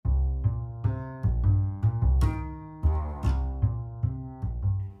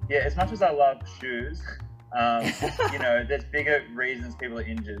Yeah, as much as I love shoes, there's bigger reasons people are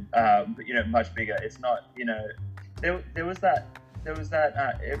injured. Much bigger. It's not. There was that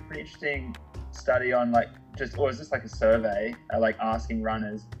a pretty interesting study on or is this like a survey asking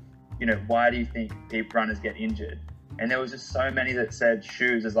runners, why do you think runners get injured? And there was just so many that said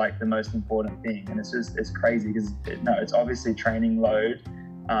shoes is like the most important thing, and it's crazy because it's obviously training load.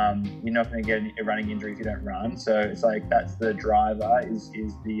 You're not going to get a running injury if you don't run. So it's like that's the driver is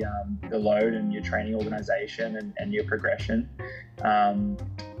the load and your training organization and your progression,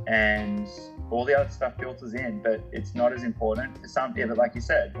 and all the other stuff filters in. But it's not as important for some people. Like you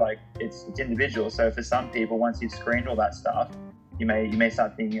said, it's individual. So for some people, once you've screened all that stuff, you may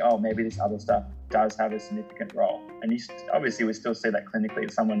start thinking, oh, maybe this other stuff does have a significant role. And obviously we still see that clinically.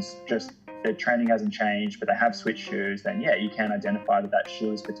 If someone's just their training hasn't changed, but they have switched shoes, then yeah, you can identify that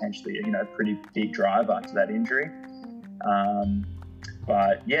shoe is potentially a pretty big driver to that injury.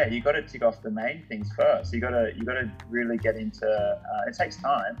 But yeah, you got to tick off the main things first. You got to really get into. It takes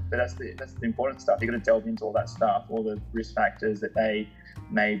time, but that's the important stuff. You got to delve into all that stuff, all the risk factors that they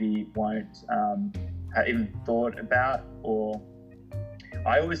maybe won't have even thought about. Or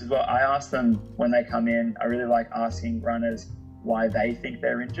I always as well. I ask them when they come in. I really like asking runners why they think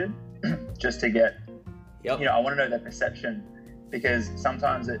they're injured. Just to get, I want to know their perception, because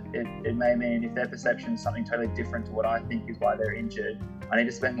sometimes it may mean if their perception is something totally different to what I think is why they're injured, I need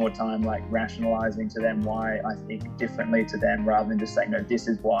to spend more time rationalizing to them why I think differently to them, rather than just saying, no, this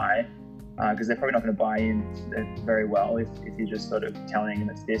is why, because they're probably not going to buy in very well if you're just sort of telling them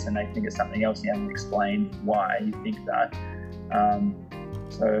it's this and they think it's something else and you haven't explained why you think that.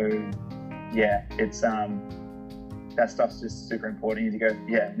 It's that stuff's just super important. You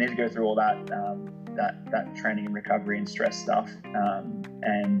need to go through all that training and recovery and stress stuff,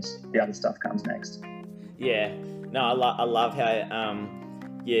 and the other stuff comes next. Yeah, no, I love how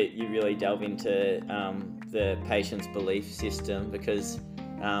you really delve into the patient's belief system, because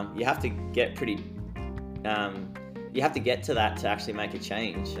you have to get you have to get to that to actually make a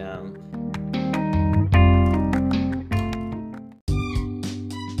change.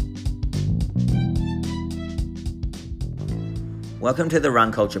 Welcome to the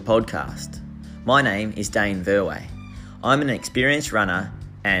Run Culture Podcast. My name is Dane Verway. I'm an experienced runner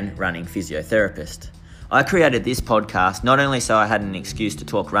and running physiotherapist. I created this podcast not only so I had an excuse to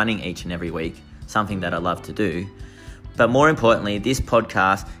talk running each and every week, something that I love to do, but more importantly, this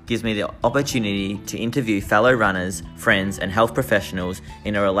podcast gives me the opportunity to interview fellow runners, friends, and health professionals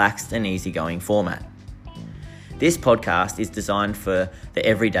in a relaxed and easygoing format. This podcast is designed for the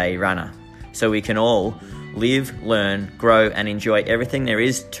everyday runner, so we can all live, learn, grow, and enjoy everything there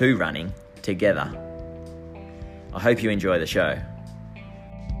is to running together. I hope you enjoy the show.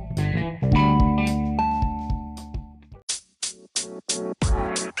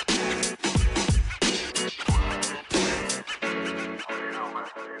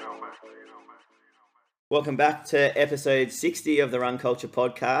 Welcome back to episode 60 of the Run Culture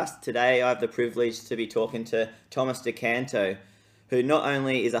Podcast. Today I have the privilege to be talking to Thomas De Canto, who not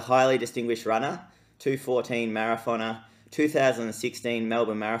only is a highly distinguished runner, 2:14 marathoner, 2016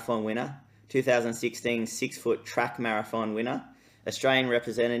 Melbourne Marathon winner, 2016 6-foot track marathon winner, Australian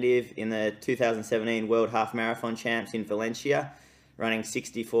representative in the 2017 World Half Marathon Champs in Valencia, running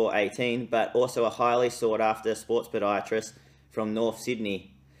 64:18, but also a highly sought after sports podiatrist from North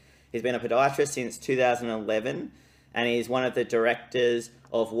Sydney. He's been a podiatrist since 2011 and he's one of the directors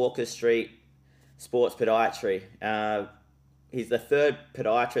of Walker Street Sports Podiatry. He's the third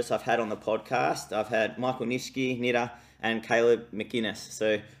podiatrist I've had on the podcast. I've had Michael Nishke, Nita, and Caleb McInnes.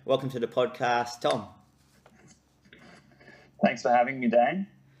 So welcome to the podcast, Tom. Thanks for having me, Dane.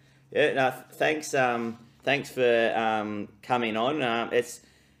 Yeah, no, thanks for coming on. It's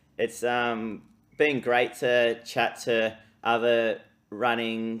been great to chat to other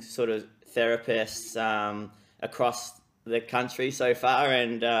running sort of therapists across the country so far,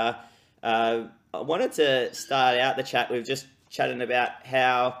 and I wanted to start out the chat with just chatting about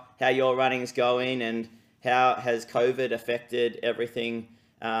how your running's going and how has COVID affected everything,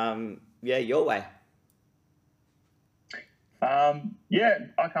 your way. I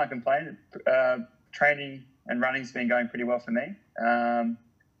can't complain. Training and running's been going pretty well for me.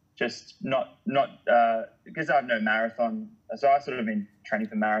 Just not because I have no marathon. So I've sort of been training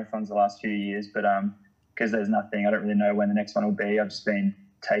for marathons the last few years, but because there's nothing, I don't really know when the next one will be. I've just been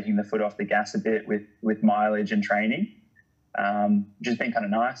taking the foot off the gas a bit with mileage and training, which has been kind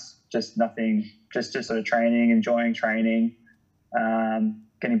of nice. Just nothing, just sort of training, enjoying training,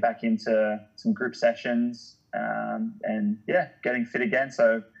 getting back into some group sessions, and getting fit again.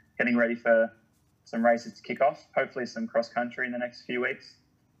 So getting ready for some races to kick off, hopefully some cross country in the next few weeks.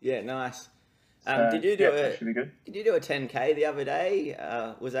 Yeah, nice. So, Did you do that should be good. Did you do a 10K the other day?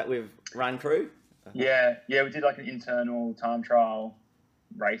 Was that with Run Crew? Yeah, we did like an internal time trial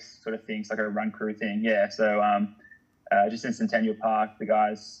race sort of thing, it's like a Run Crew thing. Yeah, so just in Centennial Park, the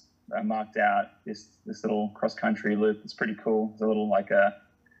guys marked out this little cross country loop. It's pretty cool. It's a little like a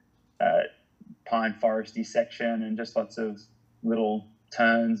pine foresty section, and just lots of little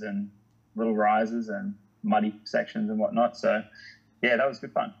turns and little rises and muddy sections and whatnot. So yeah, that was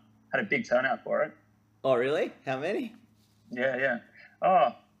good fun. Had a big turnout for it. Oh, really? How many? Yeah. Oh,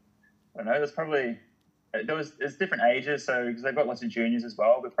 I don't know. There's different ages, so because they've got lots of juniors as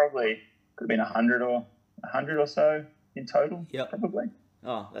well, but probably could have been 100 or so in total. Yep. Probably.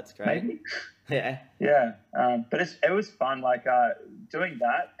 Oh, that's great. Maybe. Yeah. But it was fun, like doing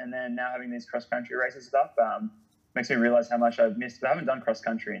that, and then now having these cross country races stuff makes me realize how much I've missed. But I haven't done cross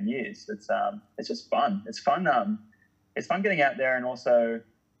country in years. It's just fun. It's fun. It's fun getting out there, and also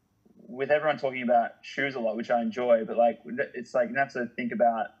with everyone talking about shoes a lot, which I enjoy. But like, it's like you have to think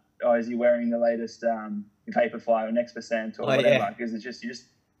about, oh, is he wearing the latest Vaporfly or Next Percent or whatever? Because it's just you just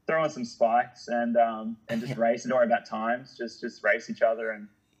throw on some spikes and just race, and don't worry about times. Just race each other and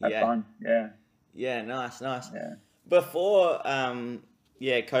have fun. Yeah, nice. Yeah. Before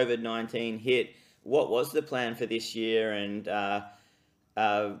COVID-19 hit, what was the plan for this year? And I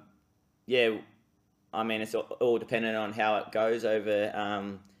mean, it's all dependent on how it goes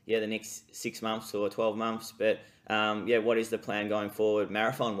over the next 6 months or 12 months. But what is the plan going forward,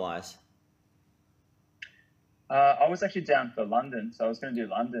 marathon wise? I was actually down for London, so I was going to do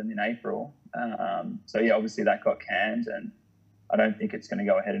London in April. Obviously that got canned, and I don't think it's going to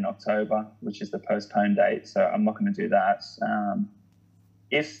go ahead in October, which is the postponed date. So I'm not going to do that.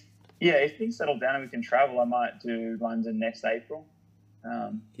 If things settle down and we can travel, I might do London next April.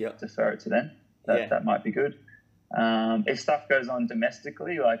 Defer it to then. That might be good. If stuff goes on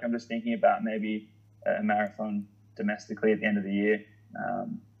domestically, like I'm just thinking about maybe a marathon domestically at the end of the year.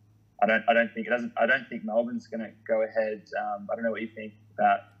 I don't think Melbourne's going to go ahead. I don't know what you think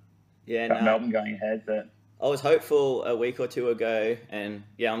about Melbourne going ahead, but I was hopeful a week or two ago, and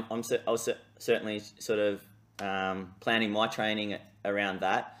I was certainly sort of planning my training around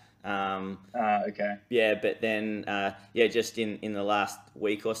that. Okay. Yeah, but then just in the last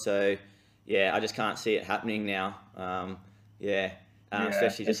week or so, I just can't see it happening now.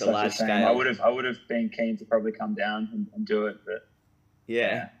 Especially just a large scale. I would have been keen to probably come down and do it, but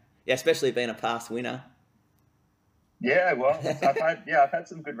yeah, especially being a past winner. Yeah, well, I've had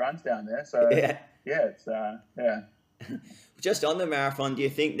some good runs down there, so it's Just on the marathon, do you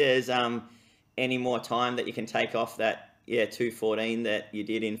think there's any more time that you can take off that 2:14 that you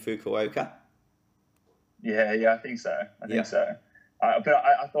did in Fukuoka? Yeah, I think so. I think so. But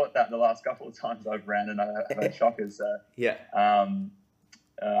I thought that the last couple of times I've ran and I've had shockers.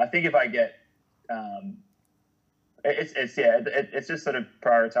 I think if I get, it's just sort of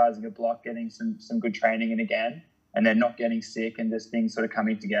prioritizing a block, getting some good training in again, and then not getting sick and just things sort of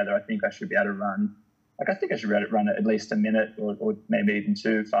coming together. I think I should be able to run. I think I should be able to run at least a minute or maybe even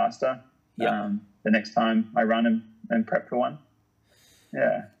two faster. The next time I run and prep for one.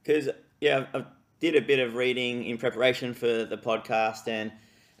 Yeah. Because I did a bit of reading in preparation for the podcast, and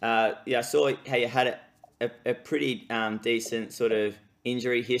I saw how you had a pretty decent sort of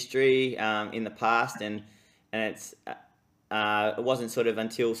injury history in the past, and it's it wasn't sort of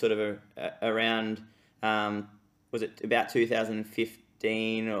until sort of around was it about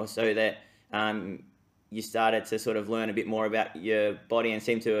 2015 or so that you started to sort of learn a bit more about your body and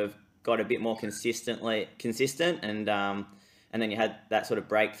seem to have got a bit more consistent, and then you had that sort of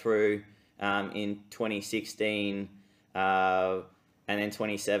breakthrough in 2016 and then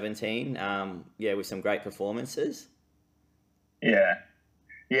 2017 with some great performances. I've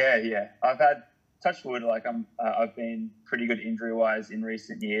had, touch wood, like I've been pretty good injury wise in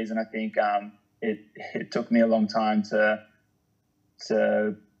recent years, and I think it took me a long time to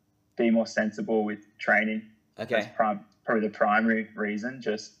be more sensible with training. That's probably the primary reason.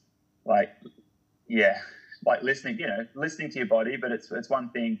 Just like listening to your body, but it's one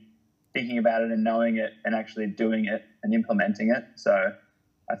thing thinking about it and knowing it and actually doing it and implementing it. So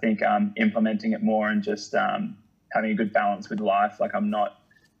I think implementing it more and just having a good balance with life. Like I'm not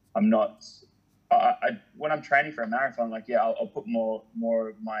when I'm training for a marathon, like I'll put more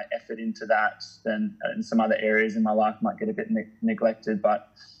of my effort into that than in some other areas in my life might get a bit neglected. But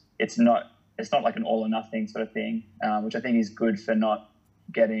it's not like an all or nothing sort of thing, which I think is good for not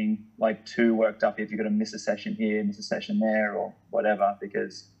getting like too worked up if you're going to miss a session here, miss a session there, or whatever,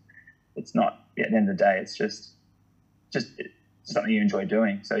 because it's not, at the end of the day, it's just something you enjoy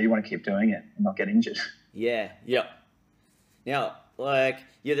doing. So you want to keep doing it and not get injured. Yeah. Now, like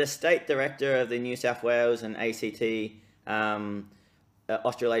you're the state director of the New South Wales and ACT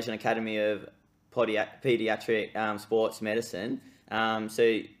Australasian Academy of Pediatric Sports Medicine.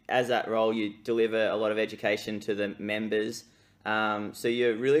 So as that role, you deliver a lot of education to the members. So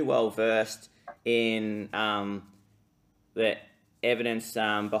you're really well versed in the evidence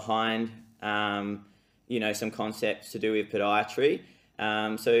behind, some concepts to do with podiatry.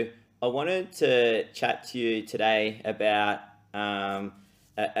 So I wanted to chat to you today about a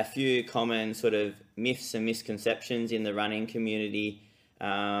few common sort of myths and misconceptions in the running community.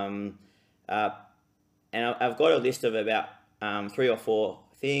 And I've got a list of about 3 or 4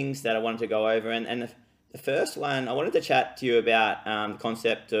 things that I wanted to go over. And the first one, I wanted to chat to you about the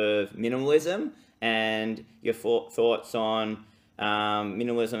concept of minimalism and your thoughts on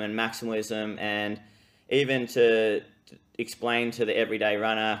minimalism and maximalism, and even to explain to the everyday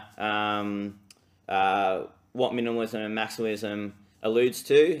runner what minimalism and maximalism alludes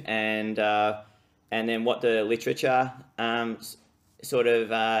to, and then what the literature sort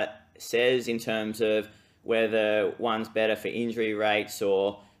of says in terms of whether one's better for injury rates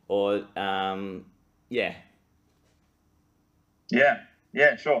or Yeah,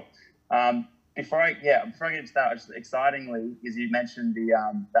 sure. Before I get into that, just excitingly, because you mentioned the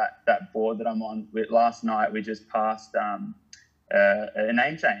that board that I'm on. Last night we just passed a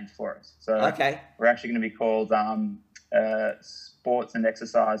name change for us. So okay, we're actually going to be called Sports and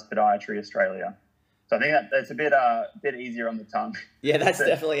Exercise Podiatry Australia. So I think that's a bit easier on the tongue. Yeah, that's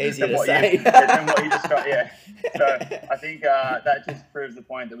definitely easier to say. Than what you just got, yeah. So I think that just proves the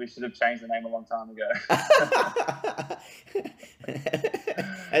point that we should have changed the name a long time ago.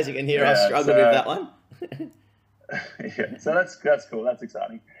 As you can hear, I struggled with that one. Yeah, so that's cool. That's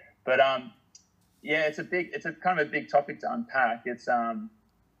exciting. But it's a kind of a big topic to unpack. It's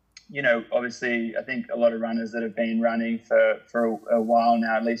obviously I think a lot of runners that have been running for a while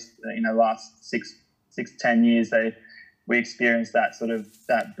now, at least last 6-10 years, we experienced that sort of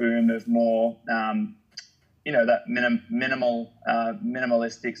that boom of more that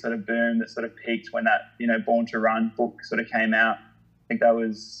minimalistic sort of boom that sort of peaked when that Born to Run book sort of came out. I think that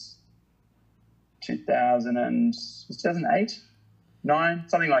was 2008, 9,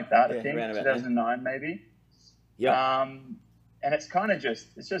 something like that. I think 2009 maybe. Yeah. And it's kind of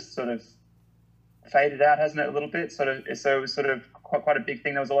just sort of faded out, hasn't it, a little bit? So it was sort of quite a big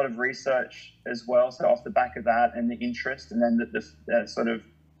thing. There was a lot of research as well, so off the back of that and the interest, and then the sort of,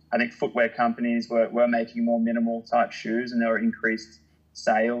 I think footwear companies were making more minimal type shoes, and there were increased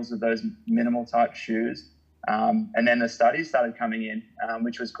sales of those minimal type shoes. And then the studies started coming in,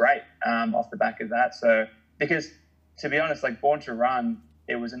 which was great off the back of that. So because to be honest, like Born to Run,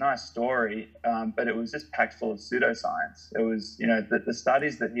 it was a nice story, but it was just packed full of pseudoscience. It was, the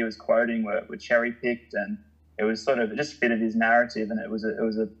studies that he was quoting were cherry picked, and it was sort of, it just fitted his narrative, and it was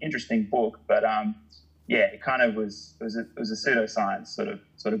an interesting book. But it kind of was a pseudoscience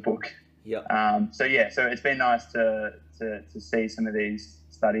sort of book. Yeah. So it's been nice to see some of these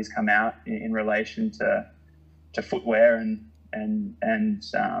studies come out in relation to footwear and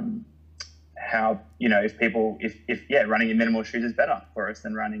how if running in minimal shoes is better for us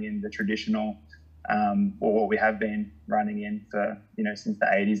than running in the traditional or what we have been running in for since the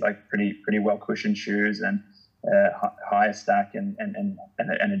 80s, like pretty well cushioned shoes and higher stack and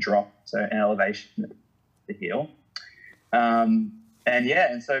a drop, so an elevation at the heel. And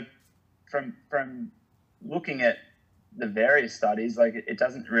so from looking at the various studies, like it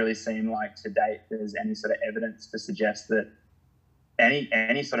doesn't really seem like to date there's any sort of evidence to suggest that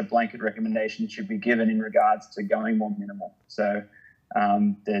any sort of blanket recommendation should be given in regards to going more minimal. So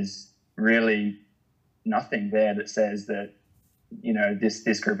there's really nothing there that says that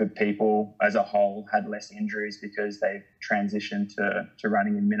this group of people as a whole had less injuries because they've transitioned to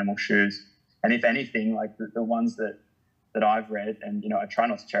running in minimal shoes. And if anything, like the ones that I've read, and I try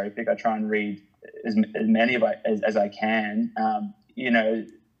not to cherry pick, I try and read as many of as I can.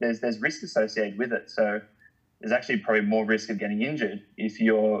 There's risk associated with it. So there's actually probably more risk of getting injured if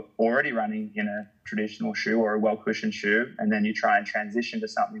you're already running in a traditional shoe or a well-cushioned shoe, and then you try and transition to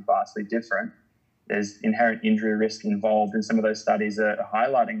something vastly different. There's inherent injury risk involved, and some of those studies are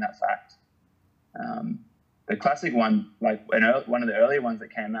highlighting that fact. The classic one, like one of the earlier ones that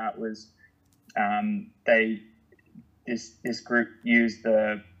came out, was this group used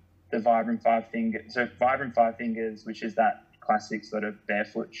the Vibram 5 Finger. So Vibram 5 Fingers, which is that classic sort of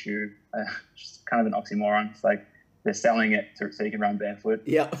barefoot shoe, just kind of an oxymoron. It's like they're selling it so you can run barefoot.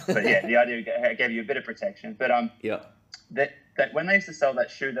 Yeah. But yeah, the idea gave you a bit of protection. But that when they used to sell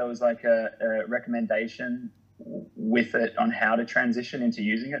that shoe, there was like a recommendation with it on how to transition into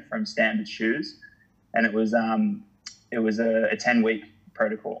using it from standard shoes, and it was it was a 10-week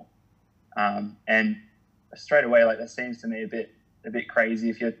protocol, and straight away, like, that seems to me a bit crazy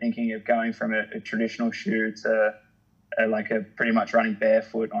if you're thinking of going from a traditional shoe to like a pretty much running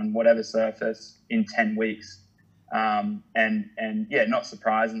barefoot on whatever surface in 10 weeks. And yeah, not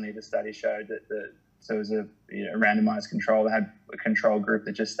surprisingly, the study showed that so it was a randomized control. They had a control group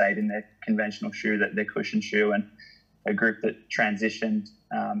that just stayed in their conventional shoe, their cushion shoe, and a group that transitioned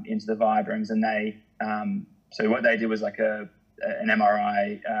into the Vibrams. And they so what they did was like an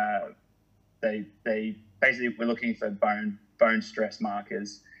MRI. They basically were looking for bone stress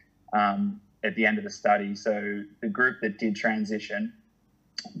markers at the end of the study. So the group that did transition,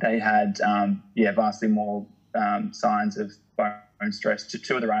 they had vastly more signs of bone stress.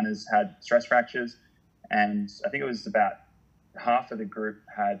 Two of the runners had stress fractures, and I think it was about half of the group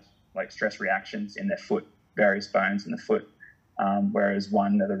had like stress reactions in their foot, various bones in the foot, whereas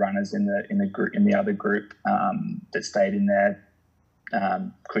one of the runners in the other group that stayed in their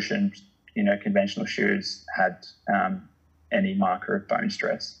cushioned, conventional shoes had any marker of bone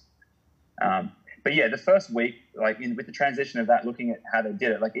stress. But yeah, the first week, like with the transition of that, looking at how they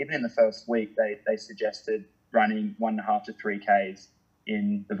did it, like even in the first week, they suggested running 1.5 to 3 Ks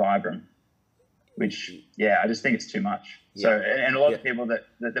in the Vibram, which, yeah, I just think it's too much. Yeah. So, and a lot of people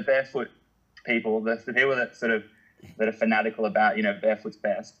the barefoot people, the people that are fanatical about, barefoot's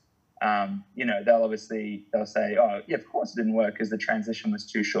best, they'll say, oh yeah, of course it didn't work because the transition was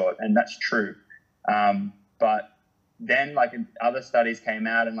too short. And that's true. But then like other studies came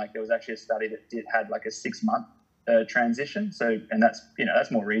out, and like there was actually a study that had like a 6-month transition. So, and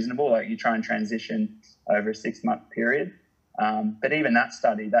that's more reasonable. Like you try and transition over a 6-month period. But even that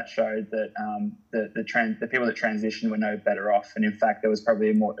study that showed that the people that transitioned were no better off, and in fact there was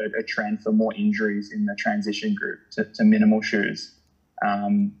probably a trend for more injuries in the transition group to minimal shoes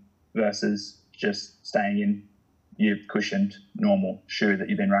versus just staying in your cushioned normal shoe that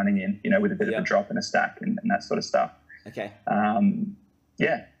you've been running in, with a bit of a drop and a stack and that sort of stuff. Okay.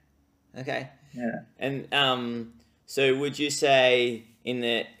 Yeah. Okay. Yeah. And so would you say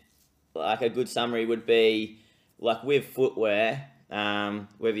like a good summary would be like with footwear,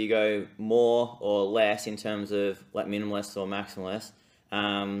 whether you go more or less in terms of like minimalist or maximalist,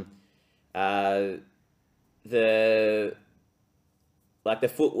 the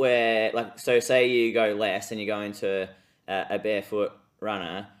footwear, like, so say you go less and you go into a barefoot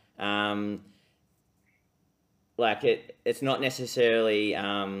runner, like it's not necessarily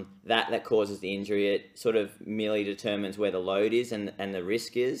that causes the injury. It sort of merely determines where the load is and the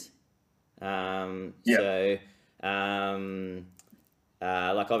risk is. So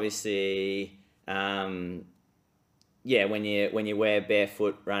like obviously, when you wear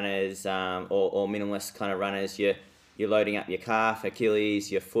barefoot runners or minimalist kind of runners, you're loading up your calf,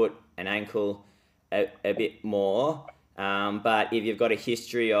 Achilles, your foot and ankle a bit more. But if you've got a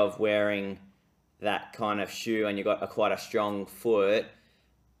history of wearing that kind of shoe and you've got quite a strong foot,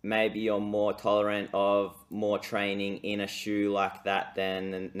 maybe you're more tolerant of more training in a shoe like that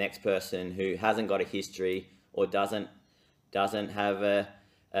than the next person who hasn't got a history or doesn't have a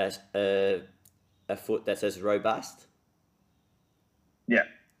foot that's as robust. Yeah,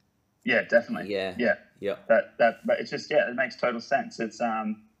 definitely. Yeah. But it's just, it makes total sense. It's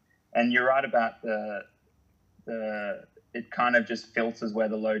and you're right about the it kind of just filters where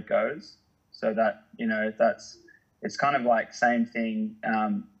the load goes, so that it's kind of like same thing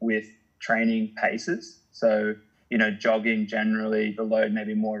with training paces. So jogging, generally the load may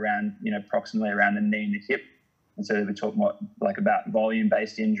be more around approximately around the knee and the hip, and so we talk more like about volume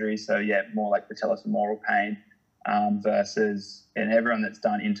based injuries. So more like patellofemoral pain. Versus, and everyone that's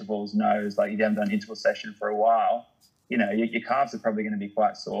done intervals knows, like if you haven't done an interval session for a while, your calves are probably going to be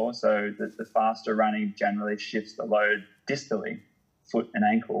quite sore. So the faster running generally shifts the load distally, foot and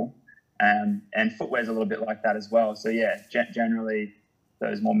ankle, and footwear is a little bit like that as well. So generally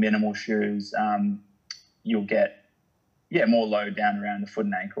those more minimal shoes, you'll get more load down around the foot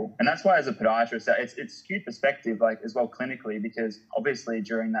and ankle. And that's why as a podiatrist, it's skewed perspective, like as well clinically, because obviously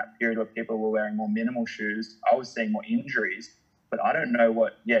during that period where people were wearing more minimal shoes, I was seeing more injuries, but I don't know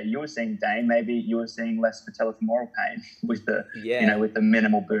what, you were seeing, Dane, maybe you were seeing less patellofemoral pain with the, with the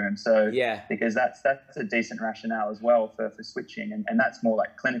minimal boom. So, because that's a decent rationale as well for switching. And that's more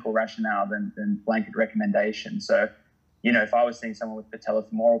like clinical rationale than blanket recommendation. So, if I was seeing someone with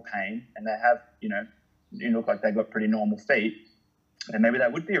patellofemoral pain and they have, you look like they've got pretty normal feet, and maybe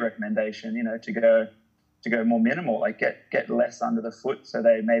that would be a recommendation, to go more minimal, like get less under the foot, so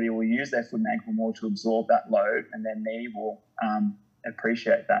they maybe will use their foot and ankle more to absorb that load, and their knee will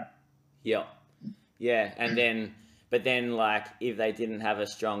appreciate that. And then like if they didn't have a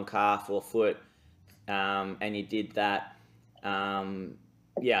strong calf or foot, and you did that,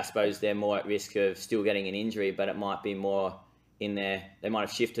 yeah, I suppose they're more at risk of still getting an injury, but it might be more in their, they might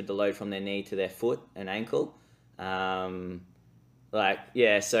have shifted the load from their knee to their foot and ankle. Like,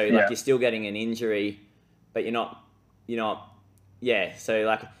 yeah, so like you're still getting an injury, but you're not, yeah. So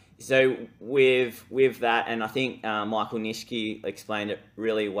like, so with that, and I think Michael Nishke explained it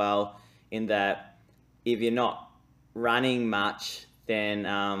really well in that if you're not running much, then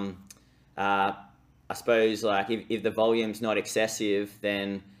I suppose like if the volume's not excessive,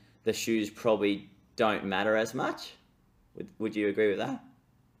 then the shoes probably don't matter as much. Would you agree with that?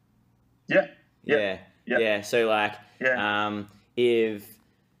 Yeah. So like, if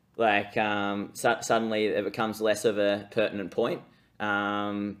like suddenly it becomes less of a pertinent point,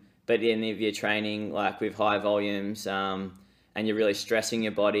 but then if you're training like with high volumes and you're really stressing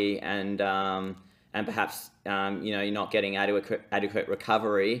your body and perhaps you're not getting adequate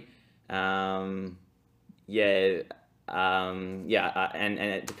recovery, and it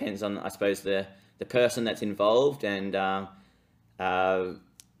depends on, I suppose, the person that's involved, and then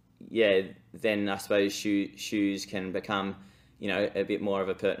I suppose shoes can become a bit more of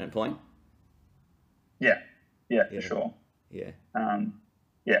a pertinent point. Yeah, for sure. Yeah.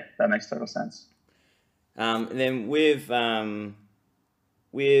 That makes total sense. Then with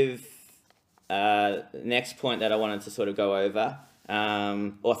next point that I wanted to sort of go over,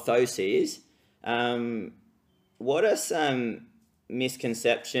 orthoses. What are some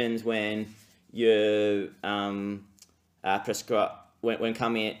misconceptions when you prescribe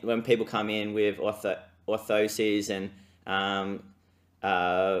when people come in with orthoses and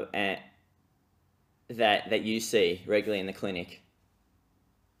that you see regularly in the clinic?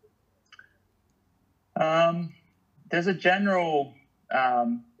 There's a general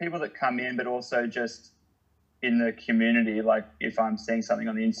people that come in, but also just in the community, like if I'm seeing something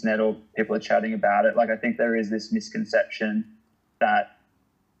on the internet or people are chatting about it, like I think there is this misconception that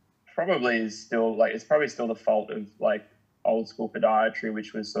probably is still like, it's probably still the fault of like old school podiatry,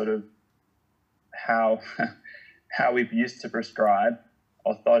 which was sort of how we used to prescribe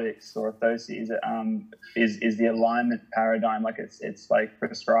orthotics or orthoses, is the alignment paradigm. Like it's like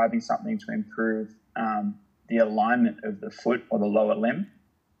prescribing something to improve the alignment of the foot or the lower limb,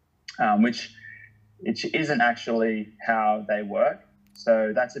 which isn't actually how they work.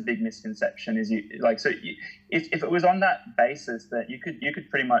 So that's a big misconception. If it was on that basis, that you could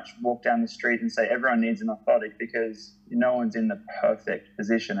pretty much walk down the street and say everyone needs an orthotic because no one's in the perfect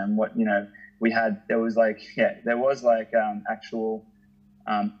position. And there was actual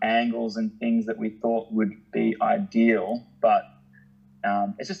angles and things that we thought would be ideal, but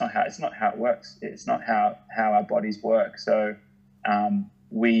it's just not how it works. It's not how our bodies work. So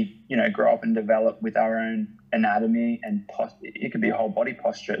we grow up and develop with our own anatomy and it could be whole body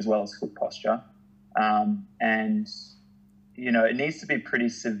posture as well as foot posture, and it needs to be pretty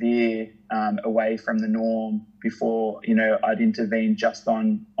severe away from the norm before I'd intervene just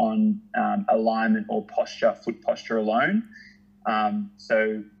on alignment or posture, foot posture alone.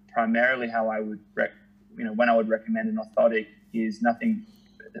 So primarily how I would when I would recommend an orthotic is nothing,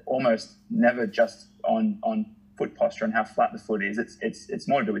 almost never just on foot posture and how flat the foot is. It's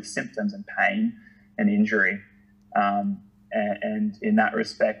more to do with symptoms and pain and injury, and in that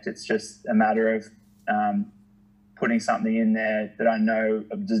respect, it's just a matter of putting something in there that I know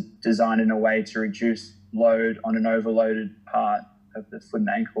designed in a way to reduce load on an overloaded part of the foot and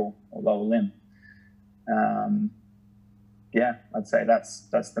ankle or lower limb. I'd say that's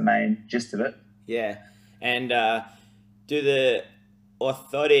the main gist of it. Yeah, and do the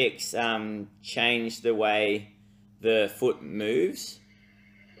orthotics change the way the foot moves?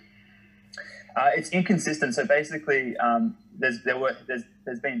 It's inconsistent. So basically, there's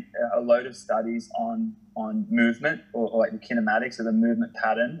been a load of studies on movement or like the kinematics of the movement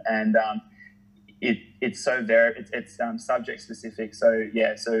pattern, and it's subject specific. So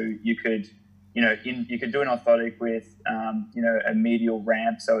you could you could do an orthotic with a medial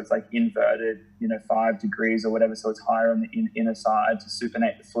ramp, so it's like inverted 5 degrees or whatever, so it's higher on the inner side to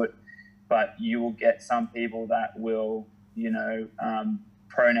supinate the foot. But you will get some people that will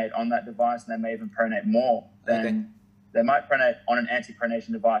pronate on that device, and they may even pronate more than they might pronate on an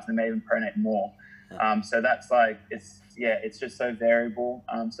anti-pronation device, and they may even pronate more. So that's like it's just so variable.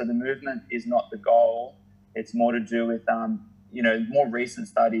 So the movement is not the goal. It's more to do with more recent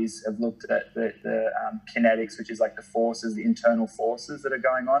studies have looked at the kinetics, which is like the forces, the internal forces that are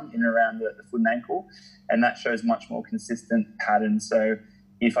going on in and around the foot and ankle, and that shows much more consistent patterns. So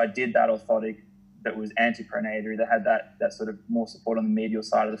if I did that orthotic that was antipronatory, that had that sort of more support on the medial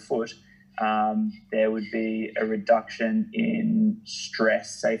side of the foot, there would be a reduction in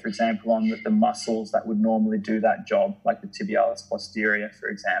stress, say, for example, on the muscles that would normally do that job, like the tibialis posterior, for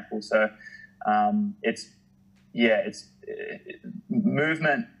example. So it's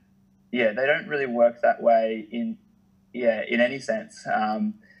movement. Yeah, they don't really work that way in any sense.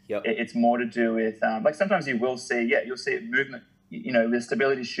 It's more to do with, like sometimes you'll see movement, the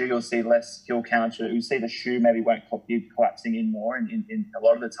stability shoe, you'll see less heel counter. You see the shoe maybe won't be collapsing in more in a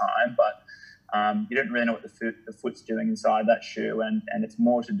lot of the time, but you don't really know what the foot's doing inside that shoe. And it's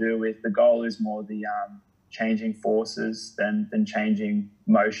more to do with, the goal is more the changing forces than changing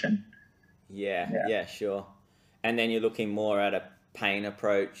motion. Yeah, sure. And then you're looking more at a pain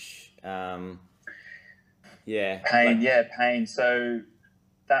approach. Pain. So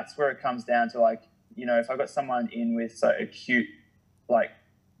that's where it comes down to, like, if I've got someone in with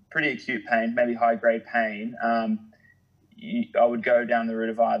pretty acute pain, maybe high grade pain, I would go down the route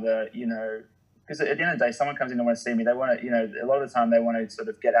of either, because at the end of the day, someone comes in and want to see me, they want to, a lot of the time they want to sort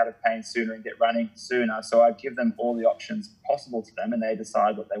of get out of pain sooner and get running sooner. So I give them all the options possible to them, and they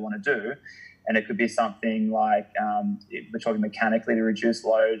decide what they want to do. And it could be something like, we're talking mechanically to reduce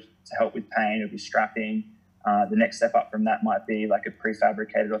load to help with pain. It would be strapping. The next step up from that might be like a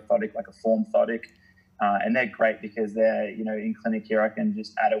prefabricated orthotic, like a form orthotic. And they're great because they're, in clinic here, I can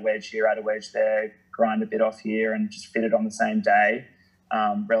just add a wedge here, add a wedge there, grind a bit off here, and just fit it on the same day.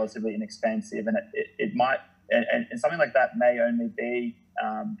 Relatively inexpensive. And it might, and something like that may only be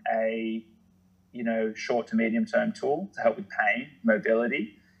a, short to medium term tool to help with pain,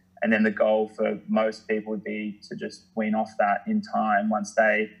 mobility. And then the goal for most people would be to just wean off that in time once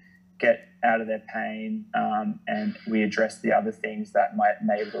they get out of their pain, and we address the other things that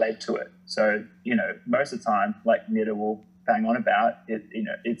may have led to it. So, most of the time, like Nida will bang on about it,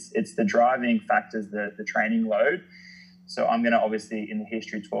 it's the driving factors, the training load. So I'm going to obviously in the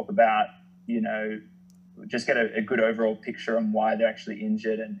history talk about, just get a good overall picture on why they're actually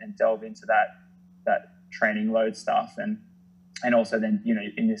injured and delve into that training load stuff. And also then,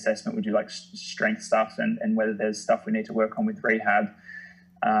 in the assessment, we do like strength stuff and whether there's stuff we need to work on with rehab.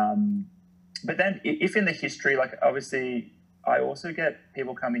 But then if in the history, like obviously I also get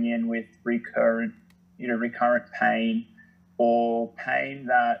people coming in with recurrent pain, or pain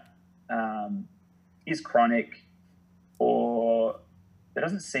that is chronic, or there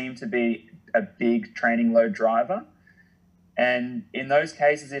doesn't seem to be a big training load driver. And in those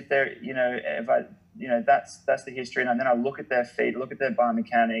cases, if they're, that's the history. And then I look at their feet, look at their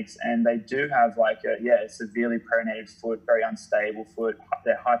biomechanics, and they do have like a severely pronated foot, very unstable foot.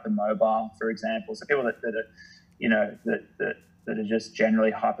 They're hypermobile, for example. So people that are just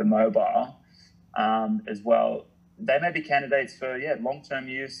generally hypermobile as well, they may be candidates for long-term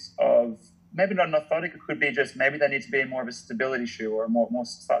use of, maybe not an orthotic. It could be just maybe they need to be more of a stability shoe, or a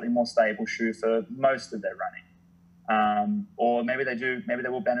slightly more stable shoe for most of their running. Or maybe they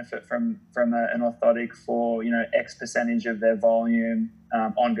will benefit from an orthotic for, X percentage of their volume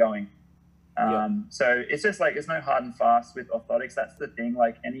ongoing. So it's just like, it's no hard and fast with orthotics. That's the thing.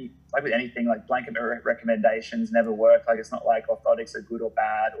 Like with anything, like blanket recommendations never work. Like it's not like orthotics are good or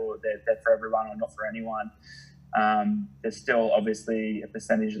bad, or they're for everyone or not for anyone. There's still obviously a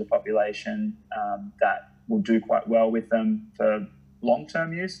percentage of the population that will do quite well with them for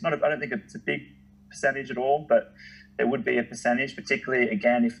long-term use. I don't think it's a big percentage at all, but there would be a percentage, particularly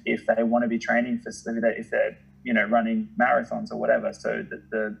again if they want to be training for, if they're running marathons or whatever. So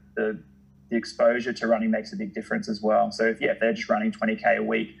the exposure to running makes a big difference as well. So if they're just running 20K a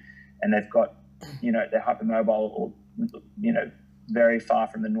week and they've got, they're hypermobile or very far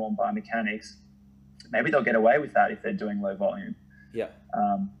from the norm biomechanics, maybe they'll get away with that if they're doing low volume. It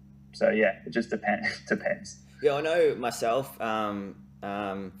just depends. Yeah, I know myself.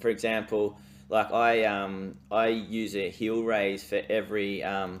 For example, like I use a heel raise for every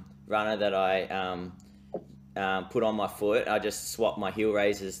runner that I put on my foot. I just swap my heel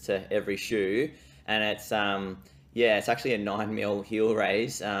raises to every shoe, and it's it's actually a 9mm heel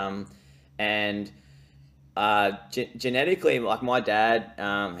raise. And genetically, like my dad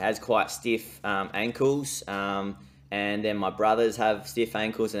has quite stiff ankles, and then my brothers have stiff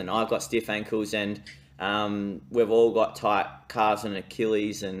ankles, and I've got stiff ankles, and we've all got tight calves and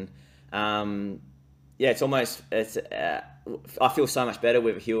Achilles, and I feel so much better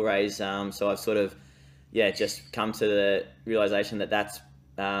with a heel raise. So I've sort of just come to the realization that that's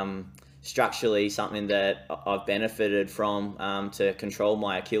structurally something that I've benefited from, to control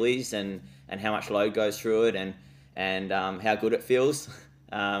my Achilles and how much load goes through it, and how good it feels.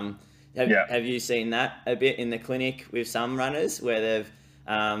 Have you seen that a bit in the clinic with some runners where they've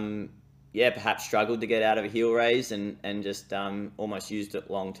perhaps struggled to get out of a heel raise and just almost used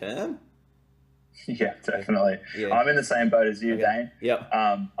it long term? Yeah, definitely. Yeah. I'm in the same boat as you, Okay. Dane. Yep.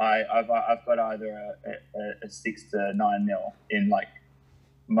 I've got either a 6 to 9 mil in like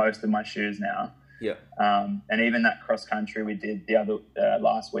most of my shoes now. Yep. And even that cross country we did the other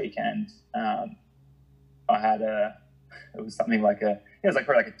last weekend, I had it was something like it was like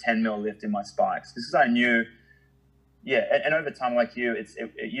probably like a 10 mil lift in my spikes because I knew, yeah. And over time, like you,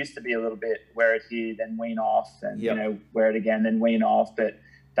 it used to be a little bit wear it here, then wean off, and Yep. you know, wear it again, then wean off. But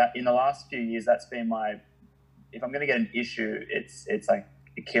that in the last few years, that's been my, if I'm going to get an issue, it's like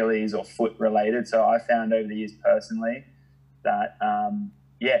Achilles or foot related. So I found over the years personally that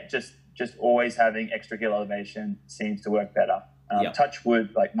just always having extra heel elevation seems to work better. Yep. Touch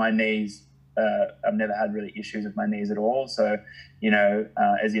wood, like my knees, I've never had really issues with my knees at all. So, you know,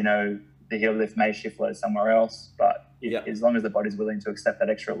 as you know, the heel lift may shift load somewhere else, but Yep. as long as the body's willing to accept that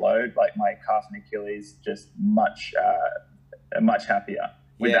extra load, like my calf and Achilles, just much happier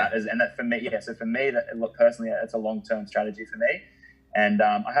with that. And that for me, so for me, that look personally, it's a long-term strategy for me. And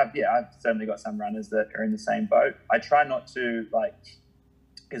I've certainly got some runners that are in the same boat. I try not to like,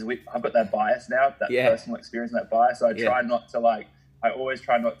 because I've got that bias now, that personal experience, and that bias. So I try not to like, I always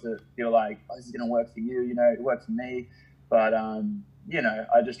try not to feel like, oh, this is going to work for you, you know, it worked for me. But, you know,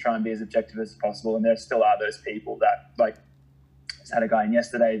 I just try and be as objective as possible. And there still are those people that, like, I just had a guy in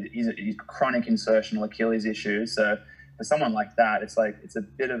yesterday, he's chronic insertional Achilles issues. So for someone like that, it's like, it's a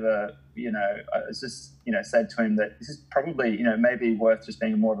bit of a, you know, it's just, you know, said to him that this is probably, you know, maybe worth just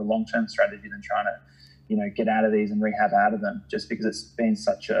being more of a long-term strategy than trying to, you know, get out of these and rehab out of them, just because it's been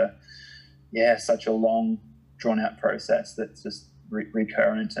such a long, drawn-out process that's just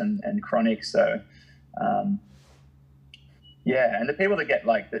recurrent and chronic. So, and the people that get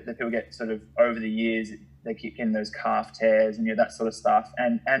like the people get sort of over the years, they keep getting those calf tears and that sort of stuff,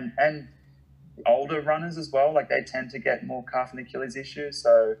 and older runners as well, like they tend to get more calf and Achilles issues.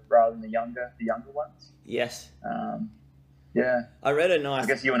 So rather than the younger ones. Yes. Yeah. I read a nice. I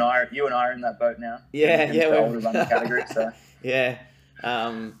guess you and I are in that boat now. Yeah, in the older runner category. So. Yeah.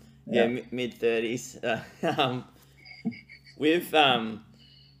 Mid-30s. With on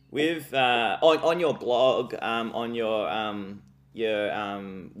your blog, on your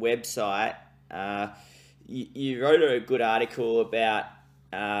website, you wrote a good article about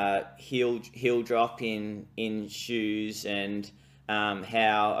heel drop in shoes, and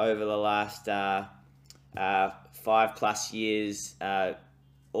how over the last 5+ years,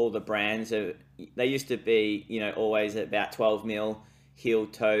 all the brands they used to be, you know, always at about 12 mil heel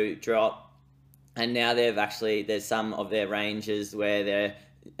toe drop. And now there's some of their ranges where they're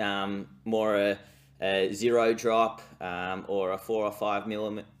more a 0 drop or a 4 or 5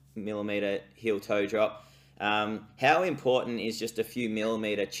 millimeter heel toe drop. How important is just a few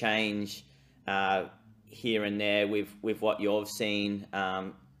millimeter change here and there with what you've seen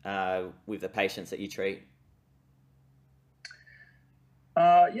with the patients that you treat?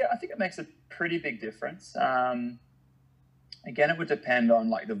 I think it makes a pretty big difference. Again, it would depend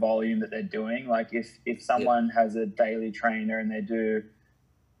on like the volume that they're doing. Like if someone has a daily trainer and they do,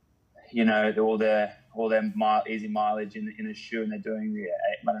 you know, all their easy mileage in a shoe, and they're doing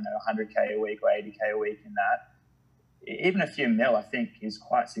 100K a week or 80K a week in that, even a few mil, I think, is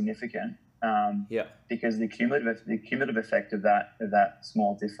quite significant. Because the cumulative effect of that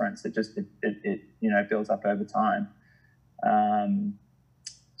small difference, it you know, builds up over time.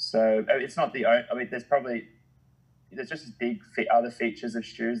 So it's not the only. I mean, there's just big other features of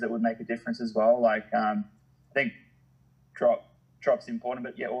shoes that would make a difference as well. Like I think drop's important,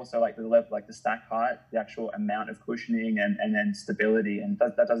 but also like the level, like the stack height, the actual amount of cushioning, and then stability. And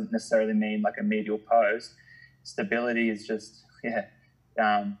that doesn't necessarily mean like a medial post. Stability is just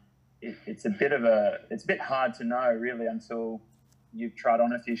it's a bit hard to know really until you've tried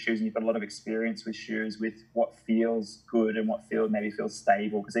on a few shoes and you've got a lot of experience with shoes, with what feels good and what maybe feels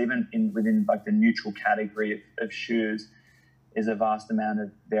stable. Because even within like the neutral category of shoes is a vast amount of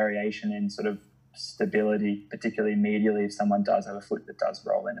variation in sort of stability, particularly medially if someone does have a foot that does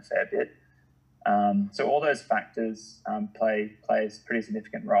roll in a fair bit. So all those factors play a pretty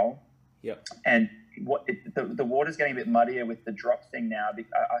significant role. Yep. And the water's getting a bit muddier with the drop thing now,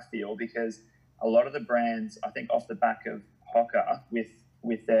 I feel, because a lot of the brands, I think off the back of Hoka with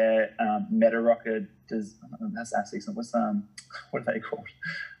their Meta Rocker, that's ASICS. What are they called?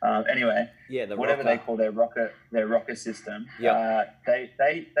 Anyway, whatever they call their rocker system. Yeah. They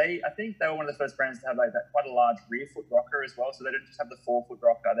I think they were one of the first brands to have like that quite a large rear foot rocker as well. So they don't just have the forefoot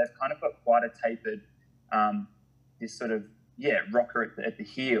rocker. They've kind of got quite a tapered this sort of rocker at the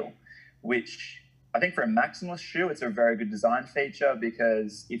heel, which I think for a maximalist shoe, it's a very good design feature,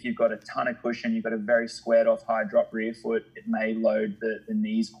 because if you've got a ton of cushion, you've got a very squared off high drop rear foot, it may load the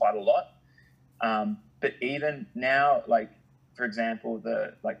knees quite a lot. But even now, like for example,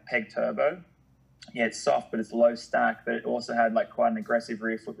 the like Peg Turbo, yeah, it's soft, but it's low stack, but it also had like quite an aggressive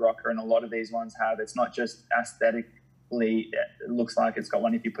rear foot rocker. And a lot of these ones have, it's not just aesthetically, it looks like it's got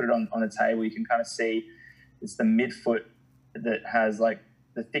one. If you put it on a table, you can kind of see it's the midfoot that has like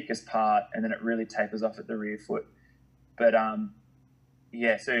the thickest part, and then it really tapers off at the rear foot. But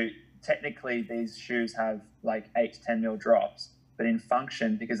yeah, so technically these shoes have like 8 to 10 mil drops, but in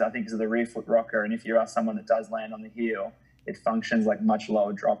function, because I think it's the rear foot rocker, and if you are someone that does land on the heel, it functions like much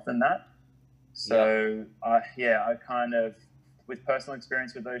lower drop than that. So I kind of, with personal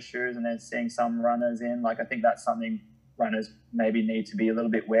experience with those shoes, and then seeing some runners in, like I think that's something runners maybe need to be a little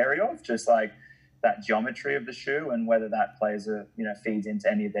bit wary of, just like that geometry of the shoe and whether that plays feeds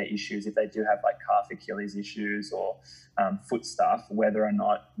into any of their issues. If they do have like calf Achilles issues or foot stuff, whether or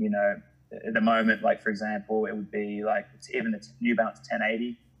not, at the moment, like for example, it would be like even the New Balance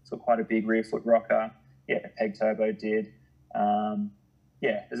 1080, it's got quite a big rear foot rocker. Yeah, Peg Turbo did.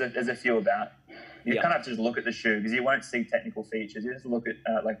 There's a few about. You kind of have to just look at the shoe because you won't see technical features. You just look at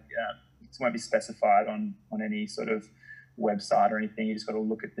it won't be specified on any sort of website or anything. You just got to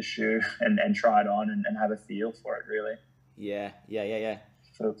look at the shoe and try it on and have a feel for it, really. Yeah.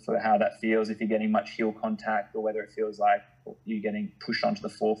 For how that feels, if you're getting much heel contact or whether it feels like you're getting pushed onto the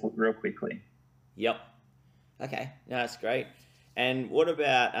forefoot real quickly. Yep. Okay, no, that's great. And what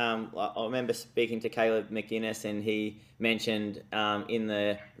about, I remember speaking to Caleb McInnes, and he mentioned in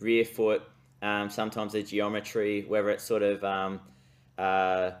the rear foot, sometimes the geometry, whether it's sort of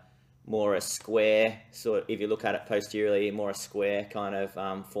more a square, sort of, if you look at it posteriorly, more a square kind of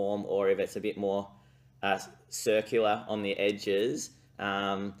form, or if it's a bit more circular on the edges.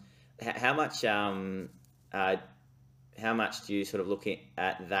 How much do you sort of look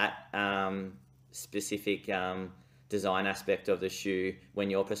at that specific design aspect of the shoe when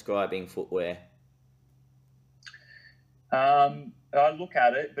you're prescribing footwear? I look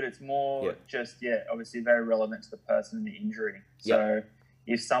at it, but it's more just, obviously very relevant to the person and the injury. So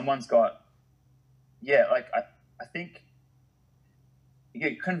if someone's got, I think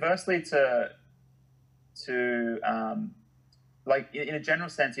conversely to like in a general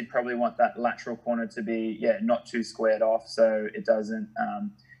sense, you'd probably want that lateral corner to be, not too squared off. So it doesn't,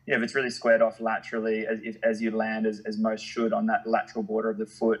 if it's really squared off laterally, as you land, as most should, on that lateral border of the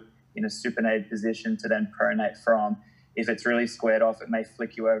foot in a supinated position to then pronate from. If it's really squared off, it may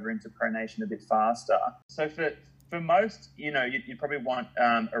flick you over into pronation a bit faster. So for most, you'd probably want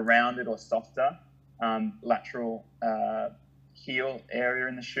a rounded or softer lateral heel area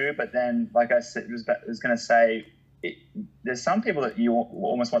in the shoe. But then, like I said, was going to say, there's some people that you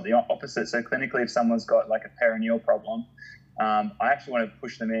almost want the opposite. So clinically, if someone's got like a perineal problem, I actually want to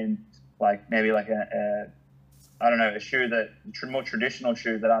push them in maybe like a shoe more traditional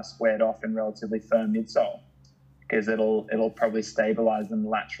shoes that are squared off and relatively firm midsole, because it'll probably stabilize them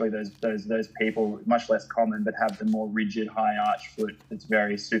laterally. Those people, much less common, but have the more rigid high arch foot that's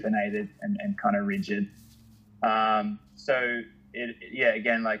very supinated and kind of rigid.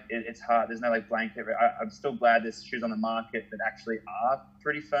 It's hard. There's no like blanket. I'm still glad there's shoes on the market that actually are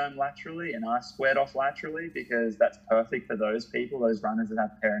pretty firm laterally and are squared off laterally, because that's perfect for those people, those runners that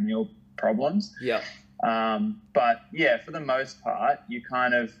have perineal problems. Yeah. But for the most part, you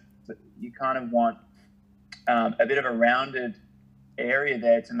kind of want a bit of a rounded area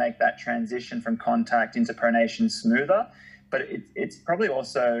there to make that transition from contact into pronation smoother. But it's probably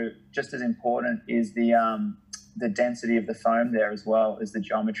also just as important is the density of the foam there, as well as the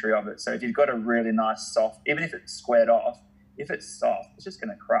geometry of it. So if you've got a really nice soft, even if it's squared off, if it's soft, it's just going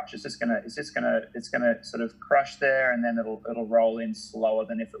to crush. It's going to sort of crush there, and then it'll roll in slower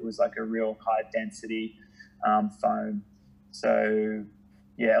than if it was like a real high density foam. So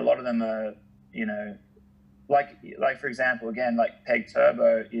a lot of them are, like for example, again, like Peg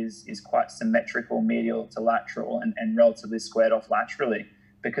Turbo is quite symmetrical medial to lateral and relatively squared off laterally,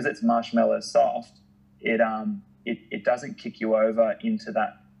 because it's marshmallow soft. It doesn't kick you over into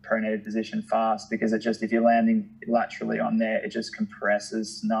that pronated position fast, because if you're landing laterally on there, it just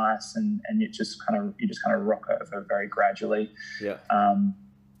compresses nice and you just kind of rock over very gradually. Yeah. I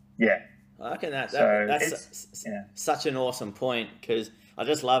reckon that's such an awesome point, because I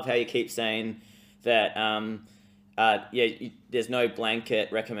just love how you keep saying that. There's no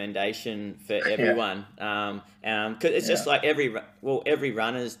blanket recommendation for everyone. Cause it's just like every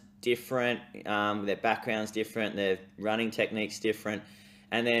runner's different, their background's different, their running technique's different.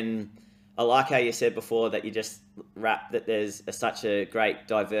 And then I like how you said before that you just that there's such a great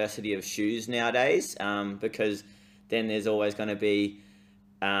diversity of shoes nowadays, because then there's always going to be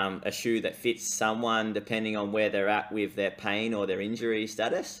a shoe that fits someone depending on where they're at with their pain or their injury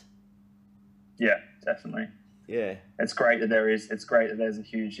status. Yeah, definitely. Yeah. It's great that there's a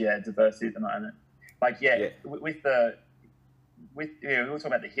huge diversity at the moment. Like with we were talking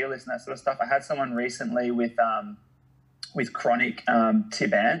about the heel list and that sort of stuff. I had someone recently with chronic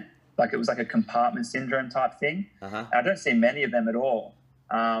TBAN, like it was like a compartment syndrome type thing. I don't see many of them at all.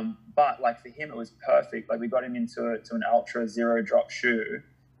 But like for him, it was perfect. Like we got him to an ultra zero drop shoe.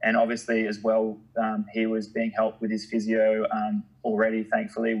 And obviously as well, he was being helped with his physio already,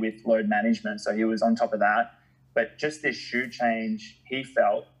 thankfully, with load management. So he was on top of that. But just this shoe change, he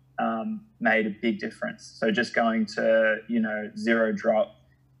felt made a big difference. So just going to, zero drop,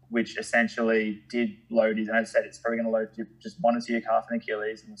 which essentially did load his, and as I said, it's probably going to load just monitor your calf and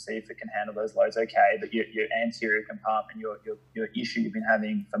Achilles, and we'll see if it can handle those loads okay. But your anterior compartment, your issue you've been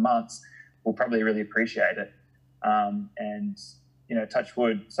having for months, will probably really appreciate it. And touch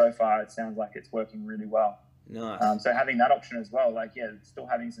wood, so far it sounds like it's working really well. Nice. So having that option as well, still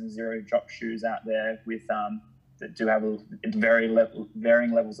having some zero drop shoes out there with that do have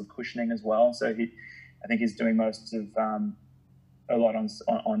varying levels of cushioning as well. So I think he's doing most of a lot on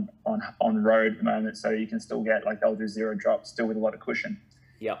road at the moment, so you can still get they'll do zero drop still with a lot of cushion.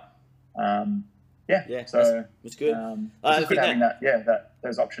 Yep. So it's good. I think having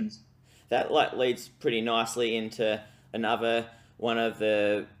those options. That leads pretty nicely into another one of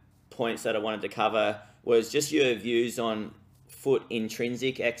the points that I wanted to cover, was just your views on foot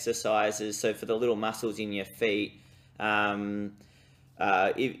intrinsic exercises. So for the little muscles in your feet,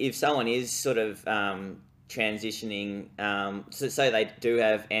 if someone is sort of transitioning, so say they do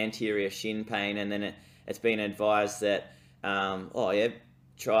have anterior shin pain, and then it's been advised that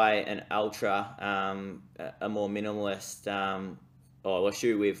try an ultra, a more minimalist or a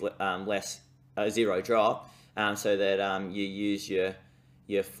shoe with less zero drop, so that you use your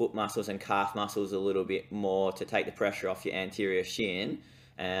foot muscles and calf muscles a little bit more to take the pressure off your anterior shin.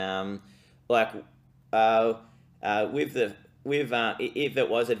 If it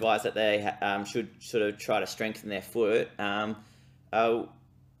was advised that they should sort of try to strengthen their foot,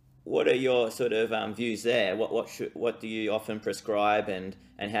 what are your sort of views there? What do you often prescribe, and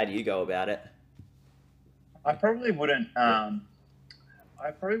how do you go about it? I probably wouldn't.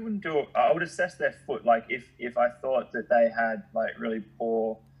 Do it. I would assess their foot. Like if I thought that they had really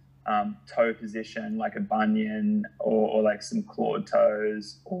poor toe position, like a bunion, or like some clawed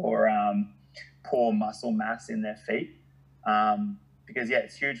toes, or poor muscle mass in their feet. Because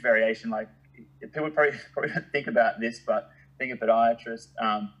it's huge variation. Like people probably don't think about this, but being a podiatrist,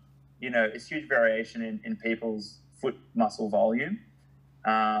 it's huge variation in people's foot muscle volume.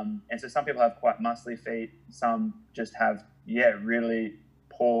 And so some people have quite muscly feet. Some just have really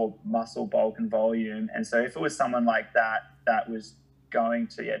poor muscle bulk and volume. And so if it was someone like that was going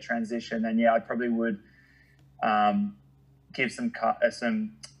to transition, then I probably would give some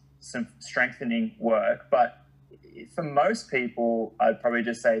strengthening work. But for most people, I'd probably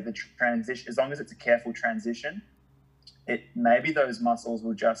just say the transition, as long as it's a careful transition, maybe those muscles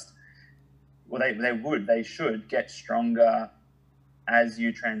will just, they should get stronger as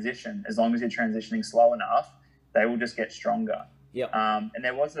you transition. As long as you're transitioning slow enough, they will just get stronger. Yeah. And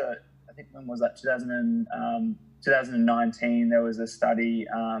there was I think when was that? 2019, there was a study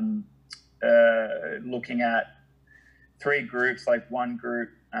looking at 3 groups, like one group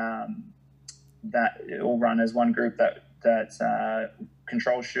that all runners, one group that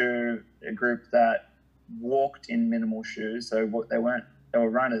control shoe, a group that walked in minimal shoes. So they were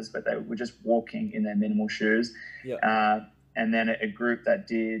runners, but they were just walking in their minimal shoes. Yeah. And then a group that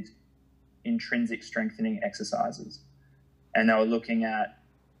did intrinsic strengthening exercises. And they were looking at,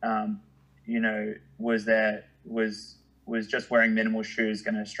 was just wearing minimal shoes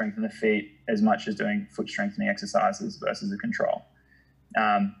going to strengthen the feet as much as doing foot strengthening exercises versus a control.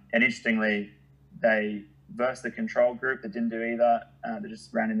 And interestingly, they versus the control group that didn't do either, they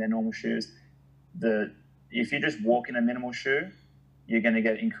just ran in their normal shoes. If you just walk in a minimal shoe, you're going to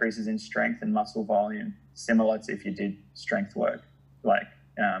get increases in strength and muscle volume, similar to if you did strength work.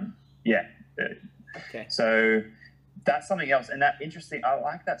 Okay. So that's something else. And that interesting, I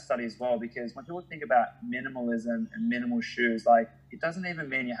like that study as well, because when people think about minimalism and minimal shoes, it doesn't even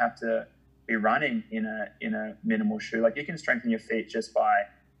mean you have to be running in a minimal shoe. Like you can strengthen your feet just by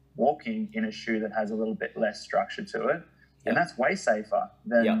walking in a shoe that has a little bit less structure to it. And that's way safer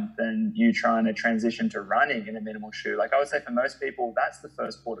than you trying to transition to running in a minimal shoe. Like I would say for most people, that's the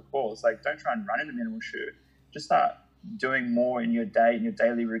first port of call. It's like, don't try and run in a minimal shoe. Just start doing more in your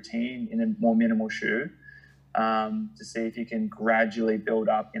daily routine in a more minimal shoe, to see if you can gradually build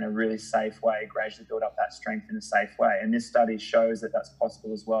up in a really safe way, gradually build up that strength in a safe way. And this study shows that that's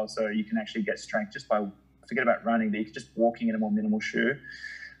possible as well. So you can actually get strength just by, forget about running, but you can just walking in a more minimal shoe.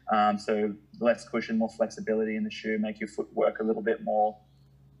 So less cushion, more flexibility in the shoe, make your foot work a little bit more.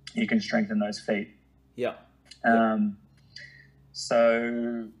 You can strengthen those feet. Yeah.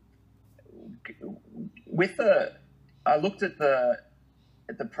 So I looked at the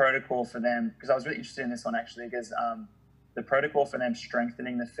protocol for them, because I was really interested in this one actually, because the protocol for them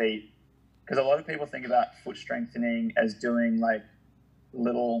strengthening the feet, because a lot of people think about foot strengthening as doing like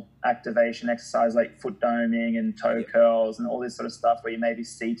little activation exercise like foot doming and toe curls and all this sort of stuff where you may be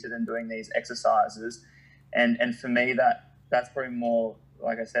seated and doing these exercises, and for me that's probably more,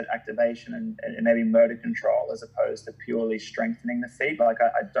 like I said, activation and maybe motor control as opposed to purely strengthening the feet. Like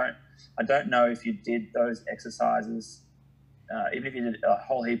I don't know if you did those exercises, even if you did a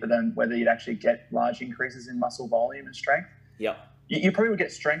whole heap of them, whether you'd actually get large increases in muscle volume and strength. Yeah. You probably would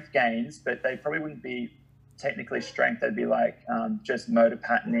get strength gains, but they probably wouldn't be technically strength. They'd be like just motor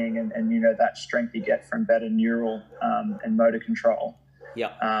patterning and that strength you get from better neural and motor control.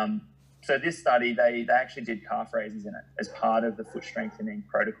 Yeah. So this study, they actually did calf raises in it as part of the foot strengthening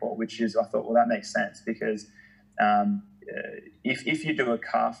protocol, which is, I thought, well, that makes sense, because if you do a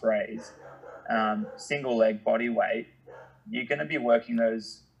calf raise, single leg body weight, you're going to be working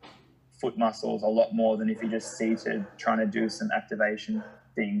those foot muscles a lot more than if you're just seated trying to do some activation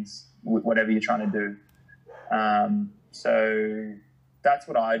things, whatever you're trying to do. So that's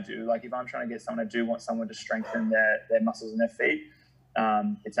what I do. Like if I'm trying to get someone, I do want someone to strengthen their muscles in their feet.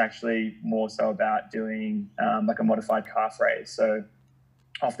 It's actually more so about doing like a modified calf raise. So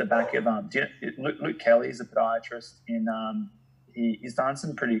off the back of Luke Kelly is a podiatrist he's done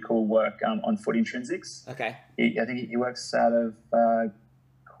some pretty cool work on foot intrinsics. Okay. I think he works out of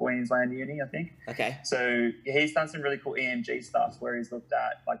Queensland Uni, I think. Okay. So he's done some really cool EMG stuff where he's looked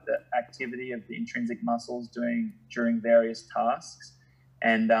at like the activity of the intrinsic muscles during various tasks,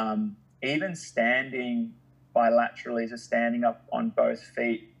 and even standing bilaterally, so standing up on both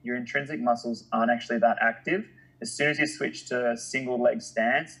feet, your intrinsic muscles aren't actually that active. As soon as you switch to a single leg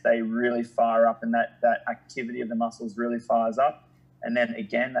stance, they really fire up, and that activity of the muscles really fires up. And then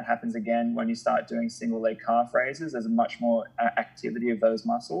again, that happens again when you start doing single leg calf raises. There's much more activity of those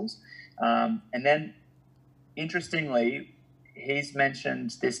muscles. And then interestingly, he's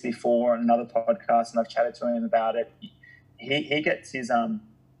mentioned this before on another podcast, and I've chatted to him about it. He gets his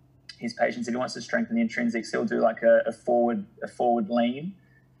patients, if he wants to strengthen the intrinsics, he'll do like a forward lean.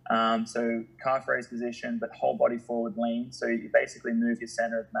 So calf raise position, but whole body forward lean. So you basically move your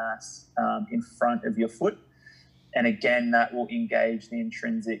center of mass in front of your foot. And again, that will engage the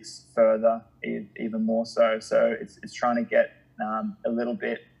intrinsics further, even more so. So it's trying to get a little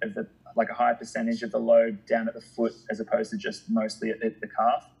bit of like a high percentage of the load down at the foot as opposed to just mostly at the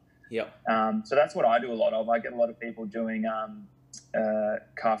calf. Yep. So that's what I do a lot of. I get a lot of people doing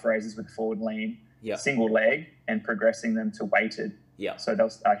calf raises with forward lean, single leg, and progressing them to weighted. Yeah. So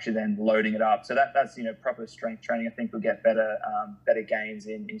they'll actually then loading it up. So that's proper strength training. I think we'll get better gains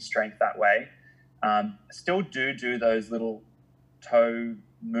in strength that way. Still do those little toe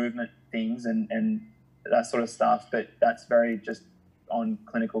movement things and that sort of stuff, but that's very just on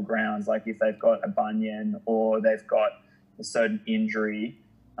clinical grounds. Like if they've got a bunion or they've got a certain injury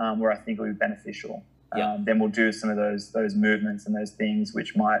where I think it would be beneficial, then we'll do some of those movements and those things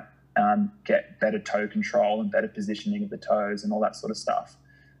which might get better toe control and better positioning of the toes and all that sort of stuff.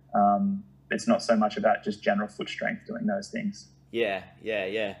 It's not so much about just general foot strength doing those things. Yeah.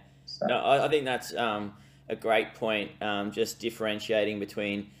 So. No, I think that's a great point, just differentiating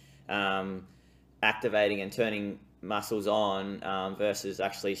between activating and turning muscles on versus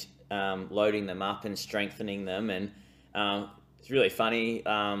actually loading them up and strengthening them. And it's really funny.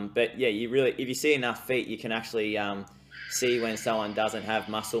 But yeah, if you see enough feet, you can actually see when someone doesn't have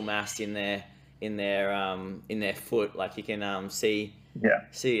muscle mass in their foot. Like you can see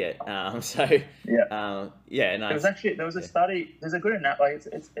it. Nice. There was a study. There's a good enough. Like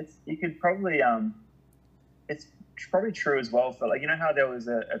it's you could probably it's probably true as well for like how there was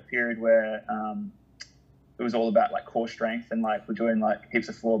a period where it was all about like core strength and like we're doing like heaps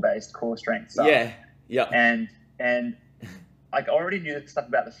of floor based core strength stuff. Yeah. And I already knew stuff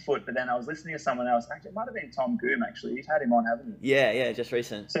about the foot, but then I was listening to someone else. Actually, it might have been Tom Goom. Actually, you've had him on, haven't you? Yeah, just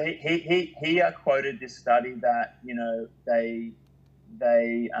recent. So he quoted this study that they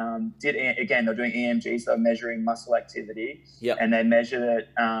did again. They're doing EMG, so they're measuring muscle activity. Yeah. And they measured it.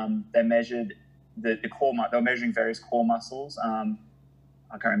 They measured the core. They were measuring various core muscles. I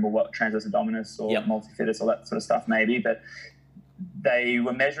can't remember what, transverse abdominis or multifidus, all that sort of stuff maybe, but they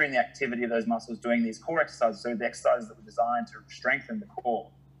were measuring the activity of those muscles doing these core exercises, so the exercises that were designed to strengthen the core.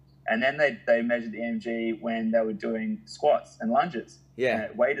 And then they measured the EMG when they were doing squats and lunges,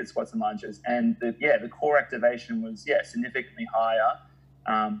 weighted squats and lunges. And the core activation was, significantly higher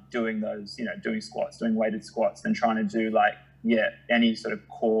doing those, doing squats, doing weighted squats, than trying to do like, any sort of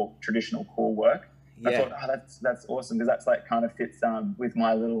traditional core work. I thought, that's awesome, because that's like kind of fits with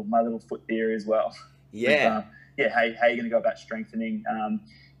my little foot theory as well. Yeah. With, how you're going to go about strengthening, and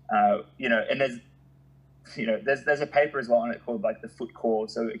there's a paper as well on it called like the foot core.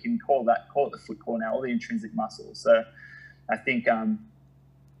 So you can call it the foot core now, all the intrinsic muscles. So I think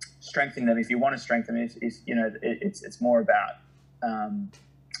strengthening them, if you want to strengthen it, it's more about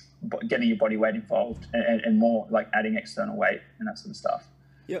getting your body weight involved and more like adding external weight and that sort of stuff.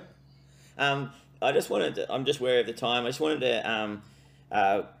 Yep. I'm just wary of the time. I just wanted to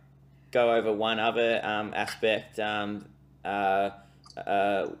go over one other aspect, one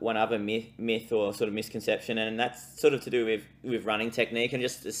other myth or sort of misconception, and that's sort of to do with running technique, and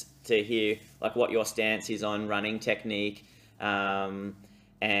just to hear like what your stance is on running technique, and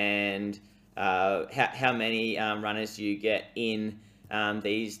how many runners do you get in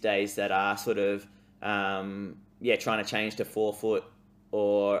these days that are sort of trying to change to forefoot,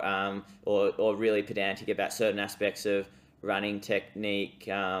 or really pedantic about certain aspects of running technique,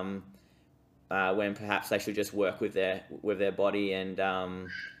 when perhaps they should just work with their body, and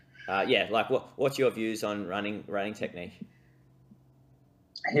like what's your views on running technique?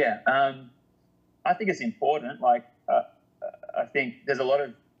 I think it's important. Like I think there's a lot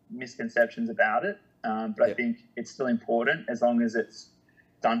of misconceptions about it, but I think it's still important as long as it's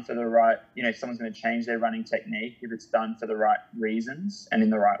done for the right, if someone's going to change their running technique, if it's done for the right reasons and in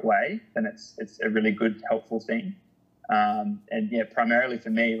the right way, then it's a really good, helpful thing. Primarily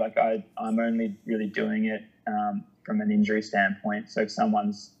for me, like I'm only really doing it from an injury standpoint. So if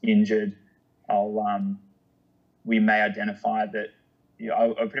someone's injured, we may identify that.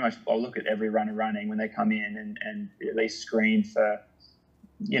 I'll look at every runner running when they come in and at least screen for.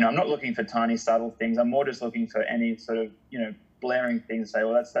 I'm not looking for tiny subtle things. I'm more just looking for any sort of blaring things. Say,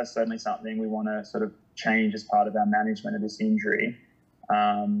 well, that's certainly something we want to sort of change as part of our management of this injury,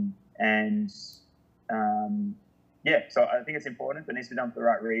 so I think it's important, but it needs to be done for the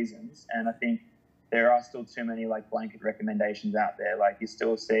right reasons. And I think there are still too many like blanket recommendations out there. Like you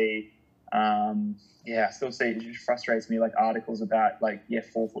still see, it just frustrates me, like articles about like,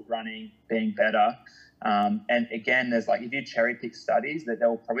 forefoot running being better. And again, there's like, if you cherry pick studies, that there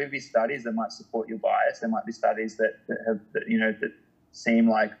will probably be studies that might support your bias. There might be studies that seem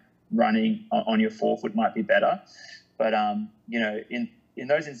like running on your forefoot might be better. But, in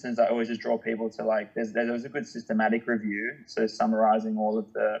those instances, I always just draw people to like, there was a good systematic review. So summarizing all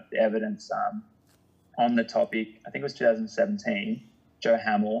of the evidence on the topic, I think it was 2017, Joe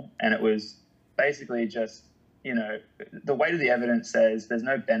Hamill. And it was basically just, the weight of the evidence says there's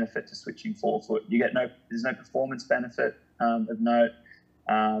no benefit to switching forefoot. There's no performance benefit of note,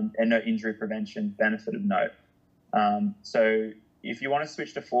 and no injury prevention benefit of note. So if you want to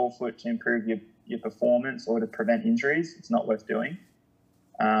switch to forefoot to improve your performance or to prevent injuries, it's not worth doing.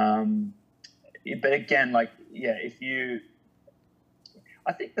 But again, I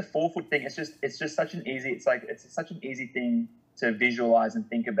think the forefoot thing, it's just such an easy thing to visualize and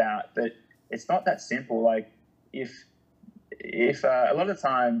think about, but it's not that simple. Like if a lot of the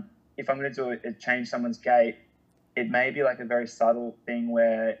time, if I'm going to change someone's gait, it may be like a very subtle thing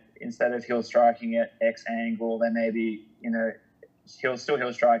where instead of heel striking at X angle, they may be, heel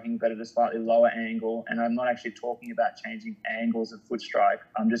striking, but at a slightly lower angle. And I'm not actually talking about changing angles of foot strike.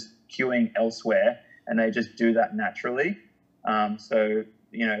 I'm just cueing elsewhere, and they just do that naturally. So,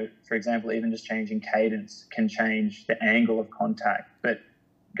 for example, even just changing cadence can change the angle of contact. But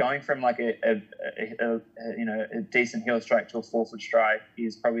going from like a decent heel strike to a forefoot strike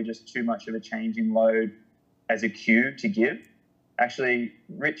is probably just too much of a change in load as a cue to give. Actually,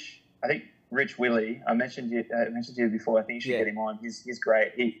 Rich Willie, I mentioned to you before. I think you should get him on. He's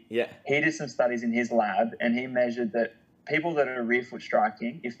great. He did some studies in his lab, and he measured that people that are rear foot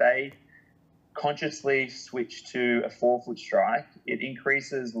striking, if they consciously switch to a forefoot strike, it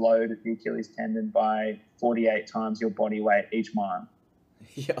increases load at the Achilles tendon by 48 times your body weight each mile.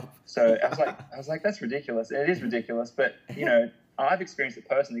 Yeah. So I was like, that's ridiculous. It is ridiculous, but I've experienced it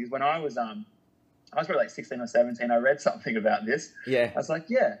personally, because when I was probably like 16 or 17, I read something about this. Yeah. I was like,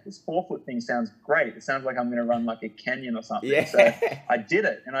 this forefoot thing sounds great. It sounds like I'm going to run like a Kenyan or something. Yeah. So I did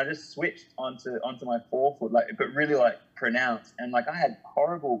it, and I just switched onto my forefoot, but really like pronounced. And like I had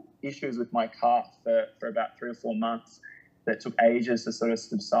horrible issues with my calf for about 3 or 4 months that took ages to sort of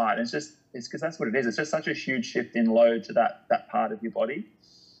subside. It's because that's what it is. It's just such a huge shift in load to that part of your body.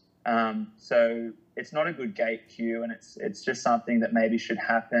 So it's not a good gait cue, and it's just something that maybe should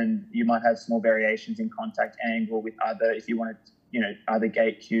happen. You might have small variations in contact angle with other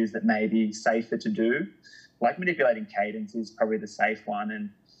gait cues that may be safer to do. like manipulating cadence is probably the safe one.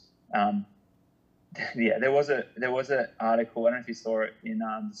 And yeah, there was an article, I don't know if you saw it in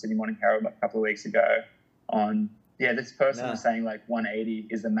the Sydney Morning Herald a couple of weeks ago on, this person was saying like 180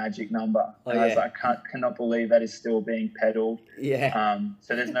 is the magic number. And I was like, I cannot believe that is still being peddled. Yeah.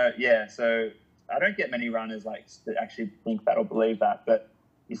 So there's so I don't get many runners like that actually think that or believe that, but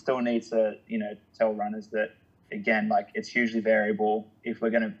you still need to, tell runners that, again, like it's hugely variable. If we're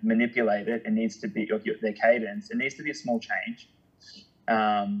going to manipulate it, it needs to be their cadence. It needs to be a small change.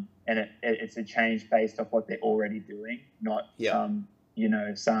 And it's a change based off what they're already doing, not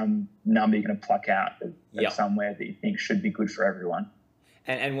some number you're going to pluck out of somewhere that you think should be good for everyone.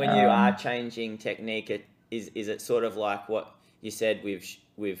 And when you are changing technique, is it sort of like what you said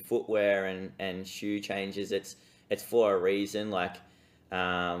with footwear and shoe changes? It's for a reason, like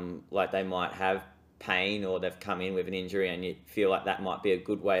they might have pain or they've come in with an injury, and you feel like that might be a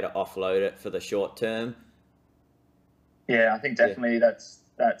good way to offload it for the short term. Yeah, I think definitely that's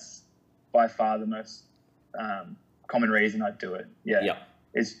by far the most common reason I do it. Yeah.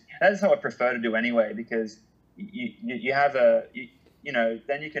 That's how I prefer to do anyway, because you have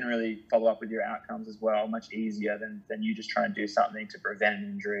then you can really follow up with your outcomes as well, much easier than you just trying to do something to prevent an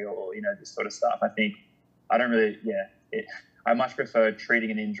injury or this sort of stuff. I think I much prefer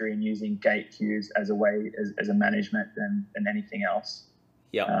treating an injury and using gait cues as a way as a management than anything else.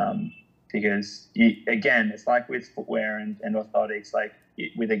 Because again, it's like with footwear and orthotics, like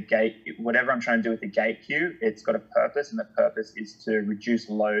with a gait, whatever I'm trying to do with the gait cue, it's got a purpose, and the purpose is to reduce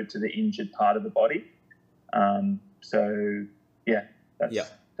load to the injured part of the body.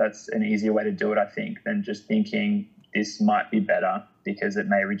 That's an easier way to do it, I think, than just thinking this might be better because it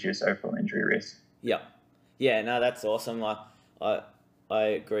may reduce overall injury risk. Yeah, no, that's awesome. Like I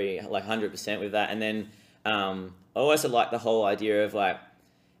agree like 100% with that. And then I also like the whole idea of like,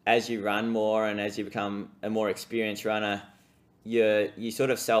 as you run more and as you become a more experienced runner, you sort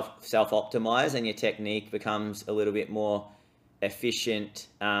of self-optimize, and your technique becomes a little bit more efficient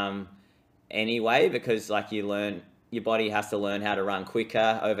anyway, because like your body has to learn how to run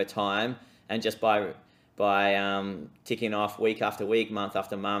quicker over time, and just by ticking off week after week, month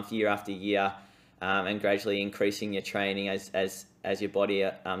after month, year after year, and gradually increasing your training as your body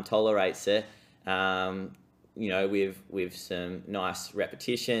tolerates it. With some nice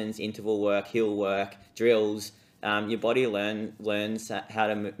repetitions, interval work, hill work, drills, your body learns how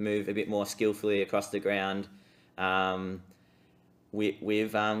to move a bit more skillfully across the ground with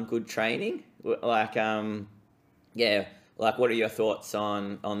good training. Like, what are your thoughts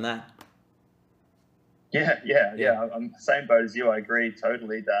on that? Yeah. I'm the same boat as you. I agree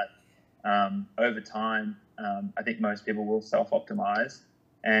totally that over time, I think most people will self-optimize,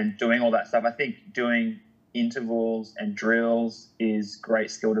 and doing all that stuff. I think doing intervals and drills is great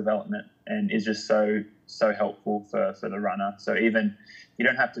skill development and is just so helpful for the runner. So even you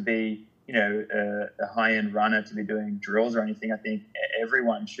don't have to be a high-end runner to be doing drills or anything. I think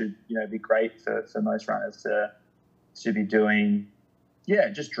everyone should be great for most runners to be doing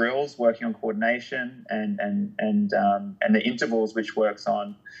just drills, working on coordination and the intervals, which works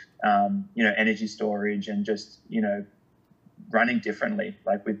on energy storage and just running differently,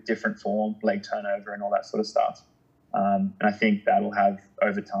 like with different form, leg turnover and all that sort of stuff. And I think that'll have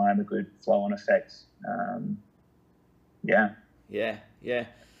over time a good flow-on effect. Yeah.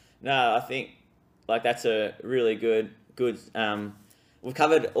 No, I think like that's a really good. We've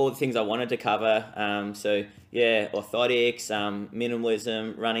covered all the things I wanted to cover. Orthotics,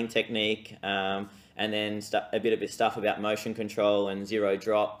 minimalism, running technique, and then a bit of stuff about motion control and zero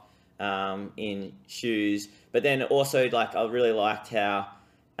drop in shoes. But then also, like, I really liked how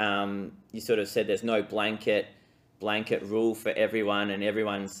you sort of said there's no blanket rule for everyone, and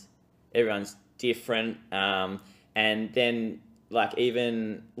everyone's different. And then, like,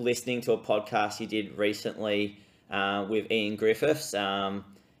 even listening to a podcast you did recently with Ian Griffiths in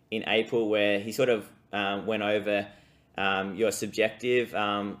April, where he sort of went over your subjective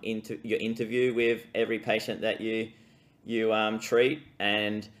into your interview with every patient that you treat,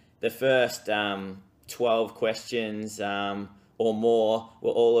 and the first 12 questions or more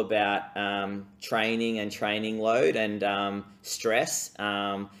were all about training and training load and stress,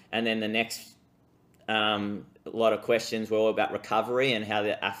 and then the next lot of questions were all about recovery and how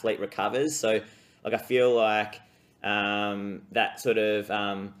the athlete recovers. So like I feel like that sort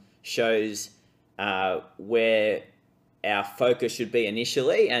of shows where our focus should be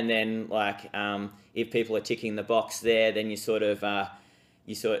initially, and then like if people are ticking the box there, then you sort of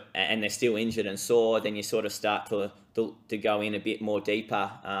and they're still injured and sore, then you sort of start to go in a bit more deeper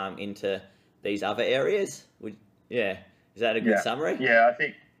into these other areas. Is that a good summary? Yeah, I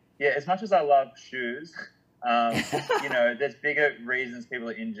think as much as I love shoes, There's bigger reasons people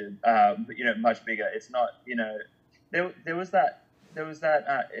are injured. Much bigger. It's not. There was that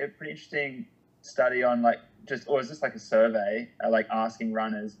a pretty interesting study on or is this like a survey asking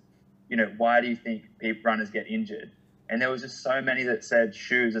runners, why do you think runners get injured? And there was just so many that said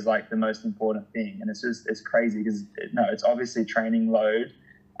shoes is like the most important thing, and it's crazy because it's obviously training load.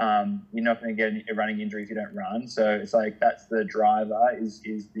 You're not going to get a running injury if you don't run. So it's like that's the driver is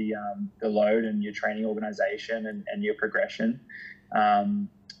the load and your training organization and your progression,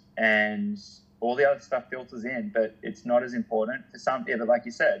 and all the other stuff filters in. But it's not as important for some. Yeah, but like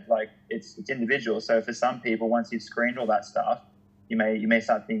you said, it's individual. So for some people, once you've screened all that stuff, you may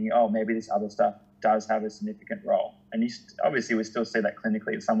start thinking, oh, maybe this other stuff does have a significant role. And obviously we still see that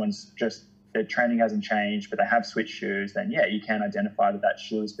clinically. If someone's just their training hasn't changed, but they have switched shoes, then yeah, you can identify that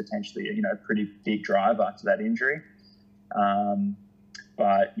shoe is potentially a pretty big driver to that injury.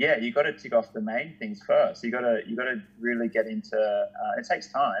 But yeah, you got to tick off the main things first. You got to really get into. It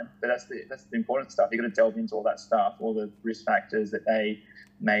takes time, but that's the important stuff. You got to delve into all that stuff, all the risk factors that they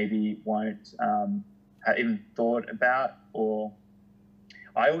maybe won't have even thought about. Or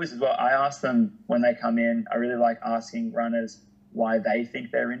I always as well. I ask them when they come in. I really like asking runners why they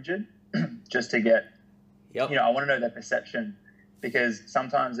think they're injured. Just to get, I want to know their perception, because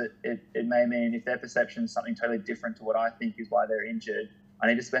sometimes it may mean if their perception is something totally different to what I think is why they're injured, I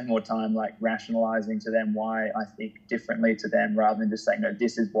need to spend more time rationalizing to them why I think differently to them rather than just saying, no,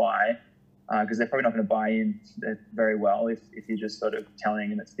 this is why, because they're probably not going to buy in very well if you're just sort of telling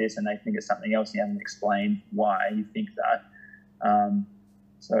them it's this and they think it's something else and you haven't explained why you think that.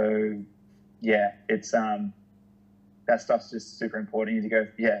 So yeah, it's that stuff's just super important. You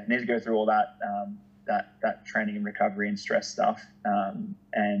need to go through all that that training and recovery and stress stuff, and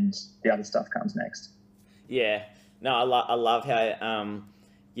the other stuff comes next. Yeah, no, I love how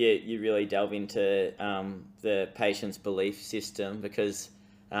you really delve into the patient's belief system, because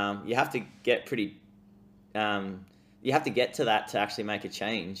you have to get you have to get to that to actually make a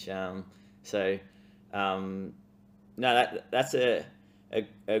change. That's a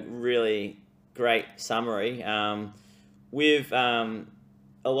really great summary. With a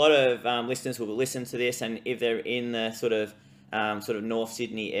lot of listeners will listen to this, and if they're in the sort of North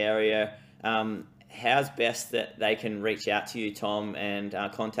Sydney area, how's best that they can reach out to you, Tom, and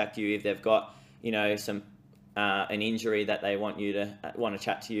contact you if they've got some an injury that they want to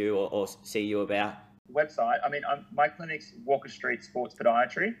chat to you or see you about? Website. I mean, my clinic's Walker Street Sports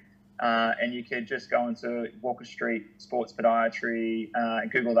Podiatry. And you could just go into Walker Street Sports Podiatry,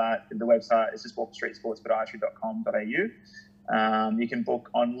 Google that. The website is just walkerstreetsportspodiatry.com.au. You can book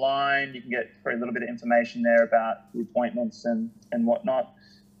online. You can get a little bit of information there about the appointments and whatnot.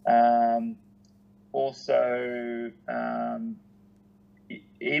 Also,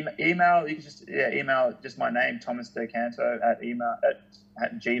 email. You can just email just my name, Thomas Decanto at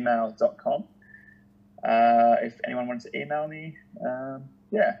gmail.com. If anyone wanted to email me.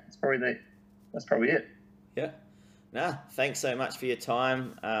 That's probably it. Yeah. Nah, thanks so much for your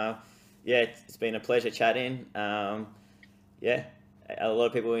time. It's been a pleasure chatting. A lot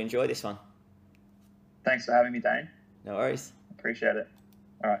of people will enjoy this one. Thanks for having me, Dane. No worries. Appreciate it.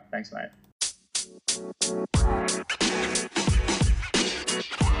 All right. Thanks, mate.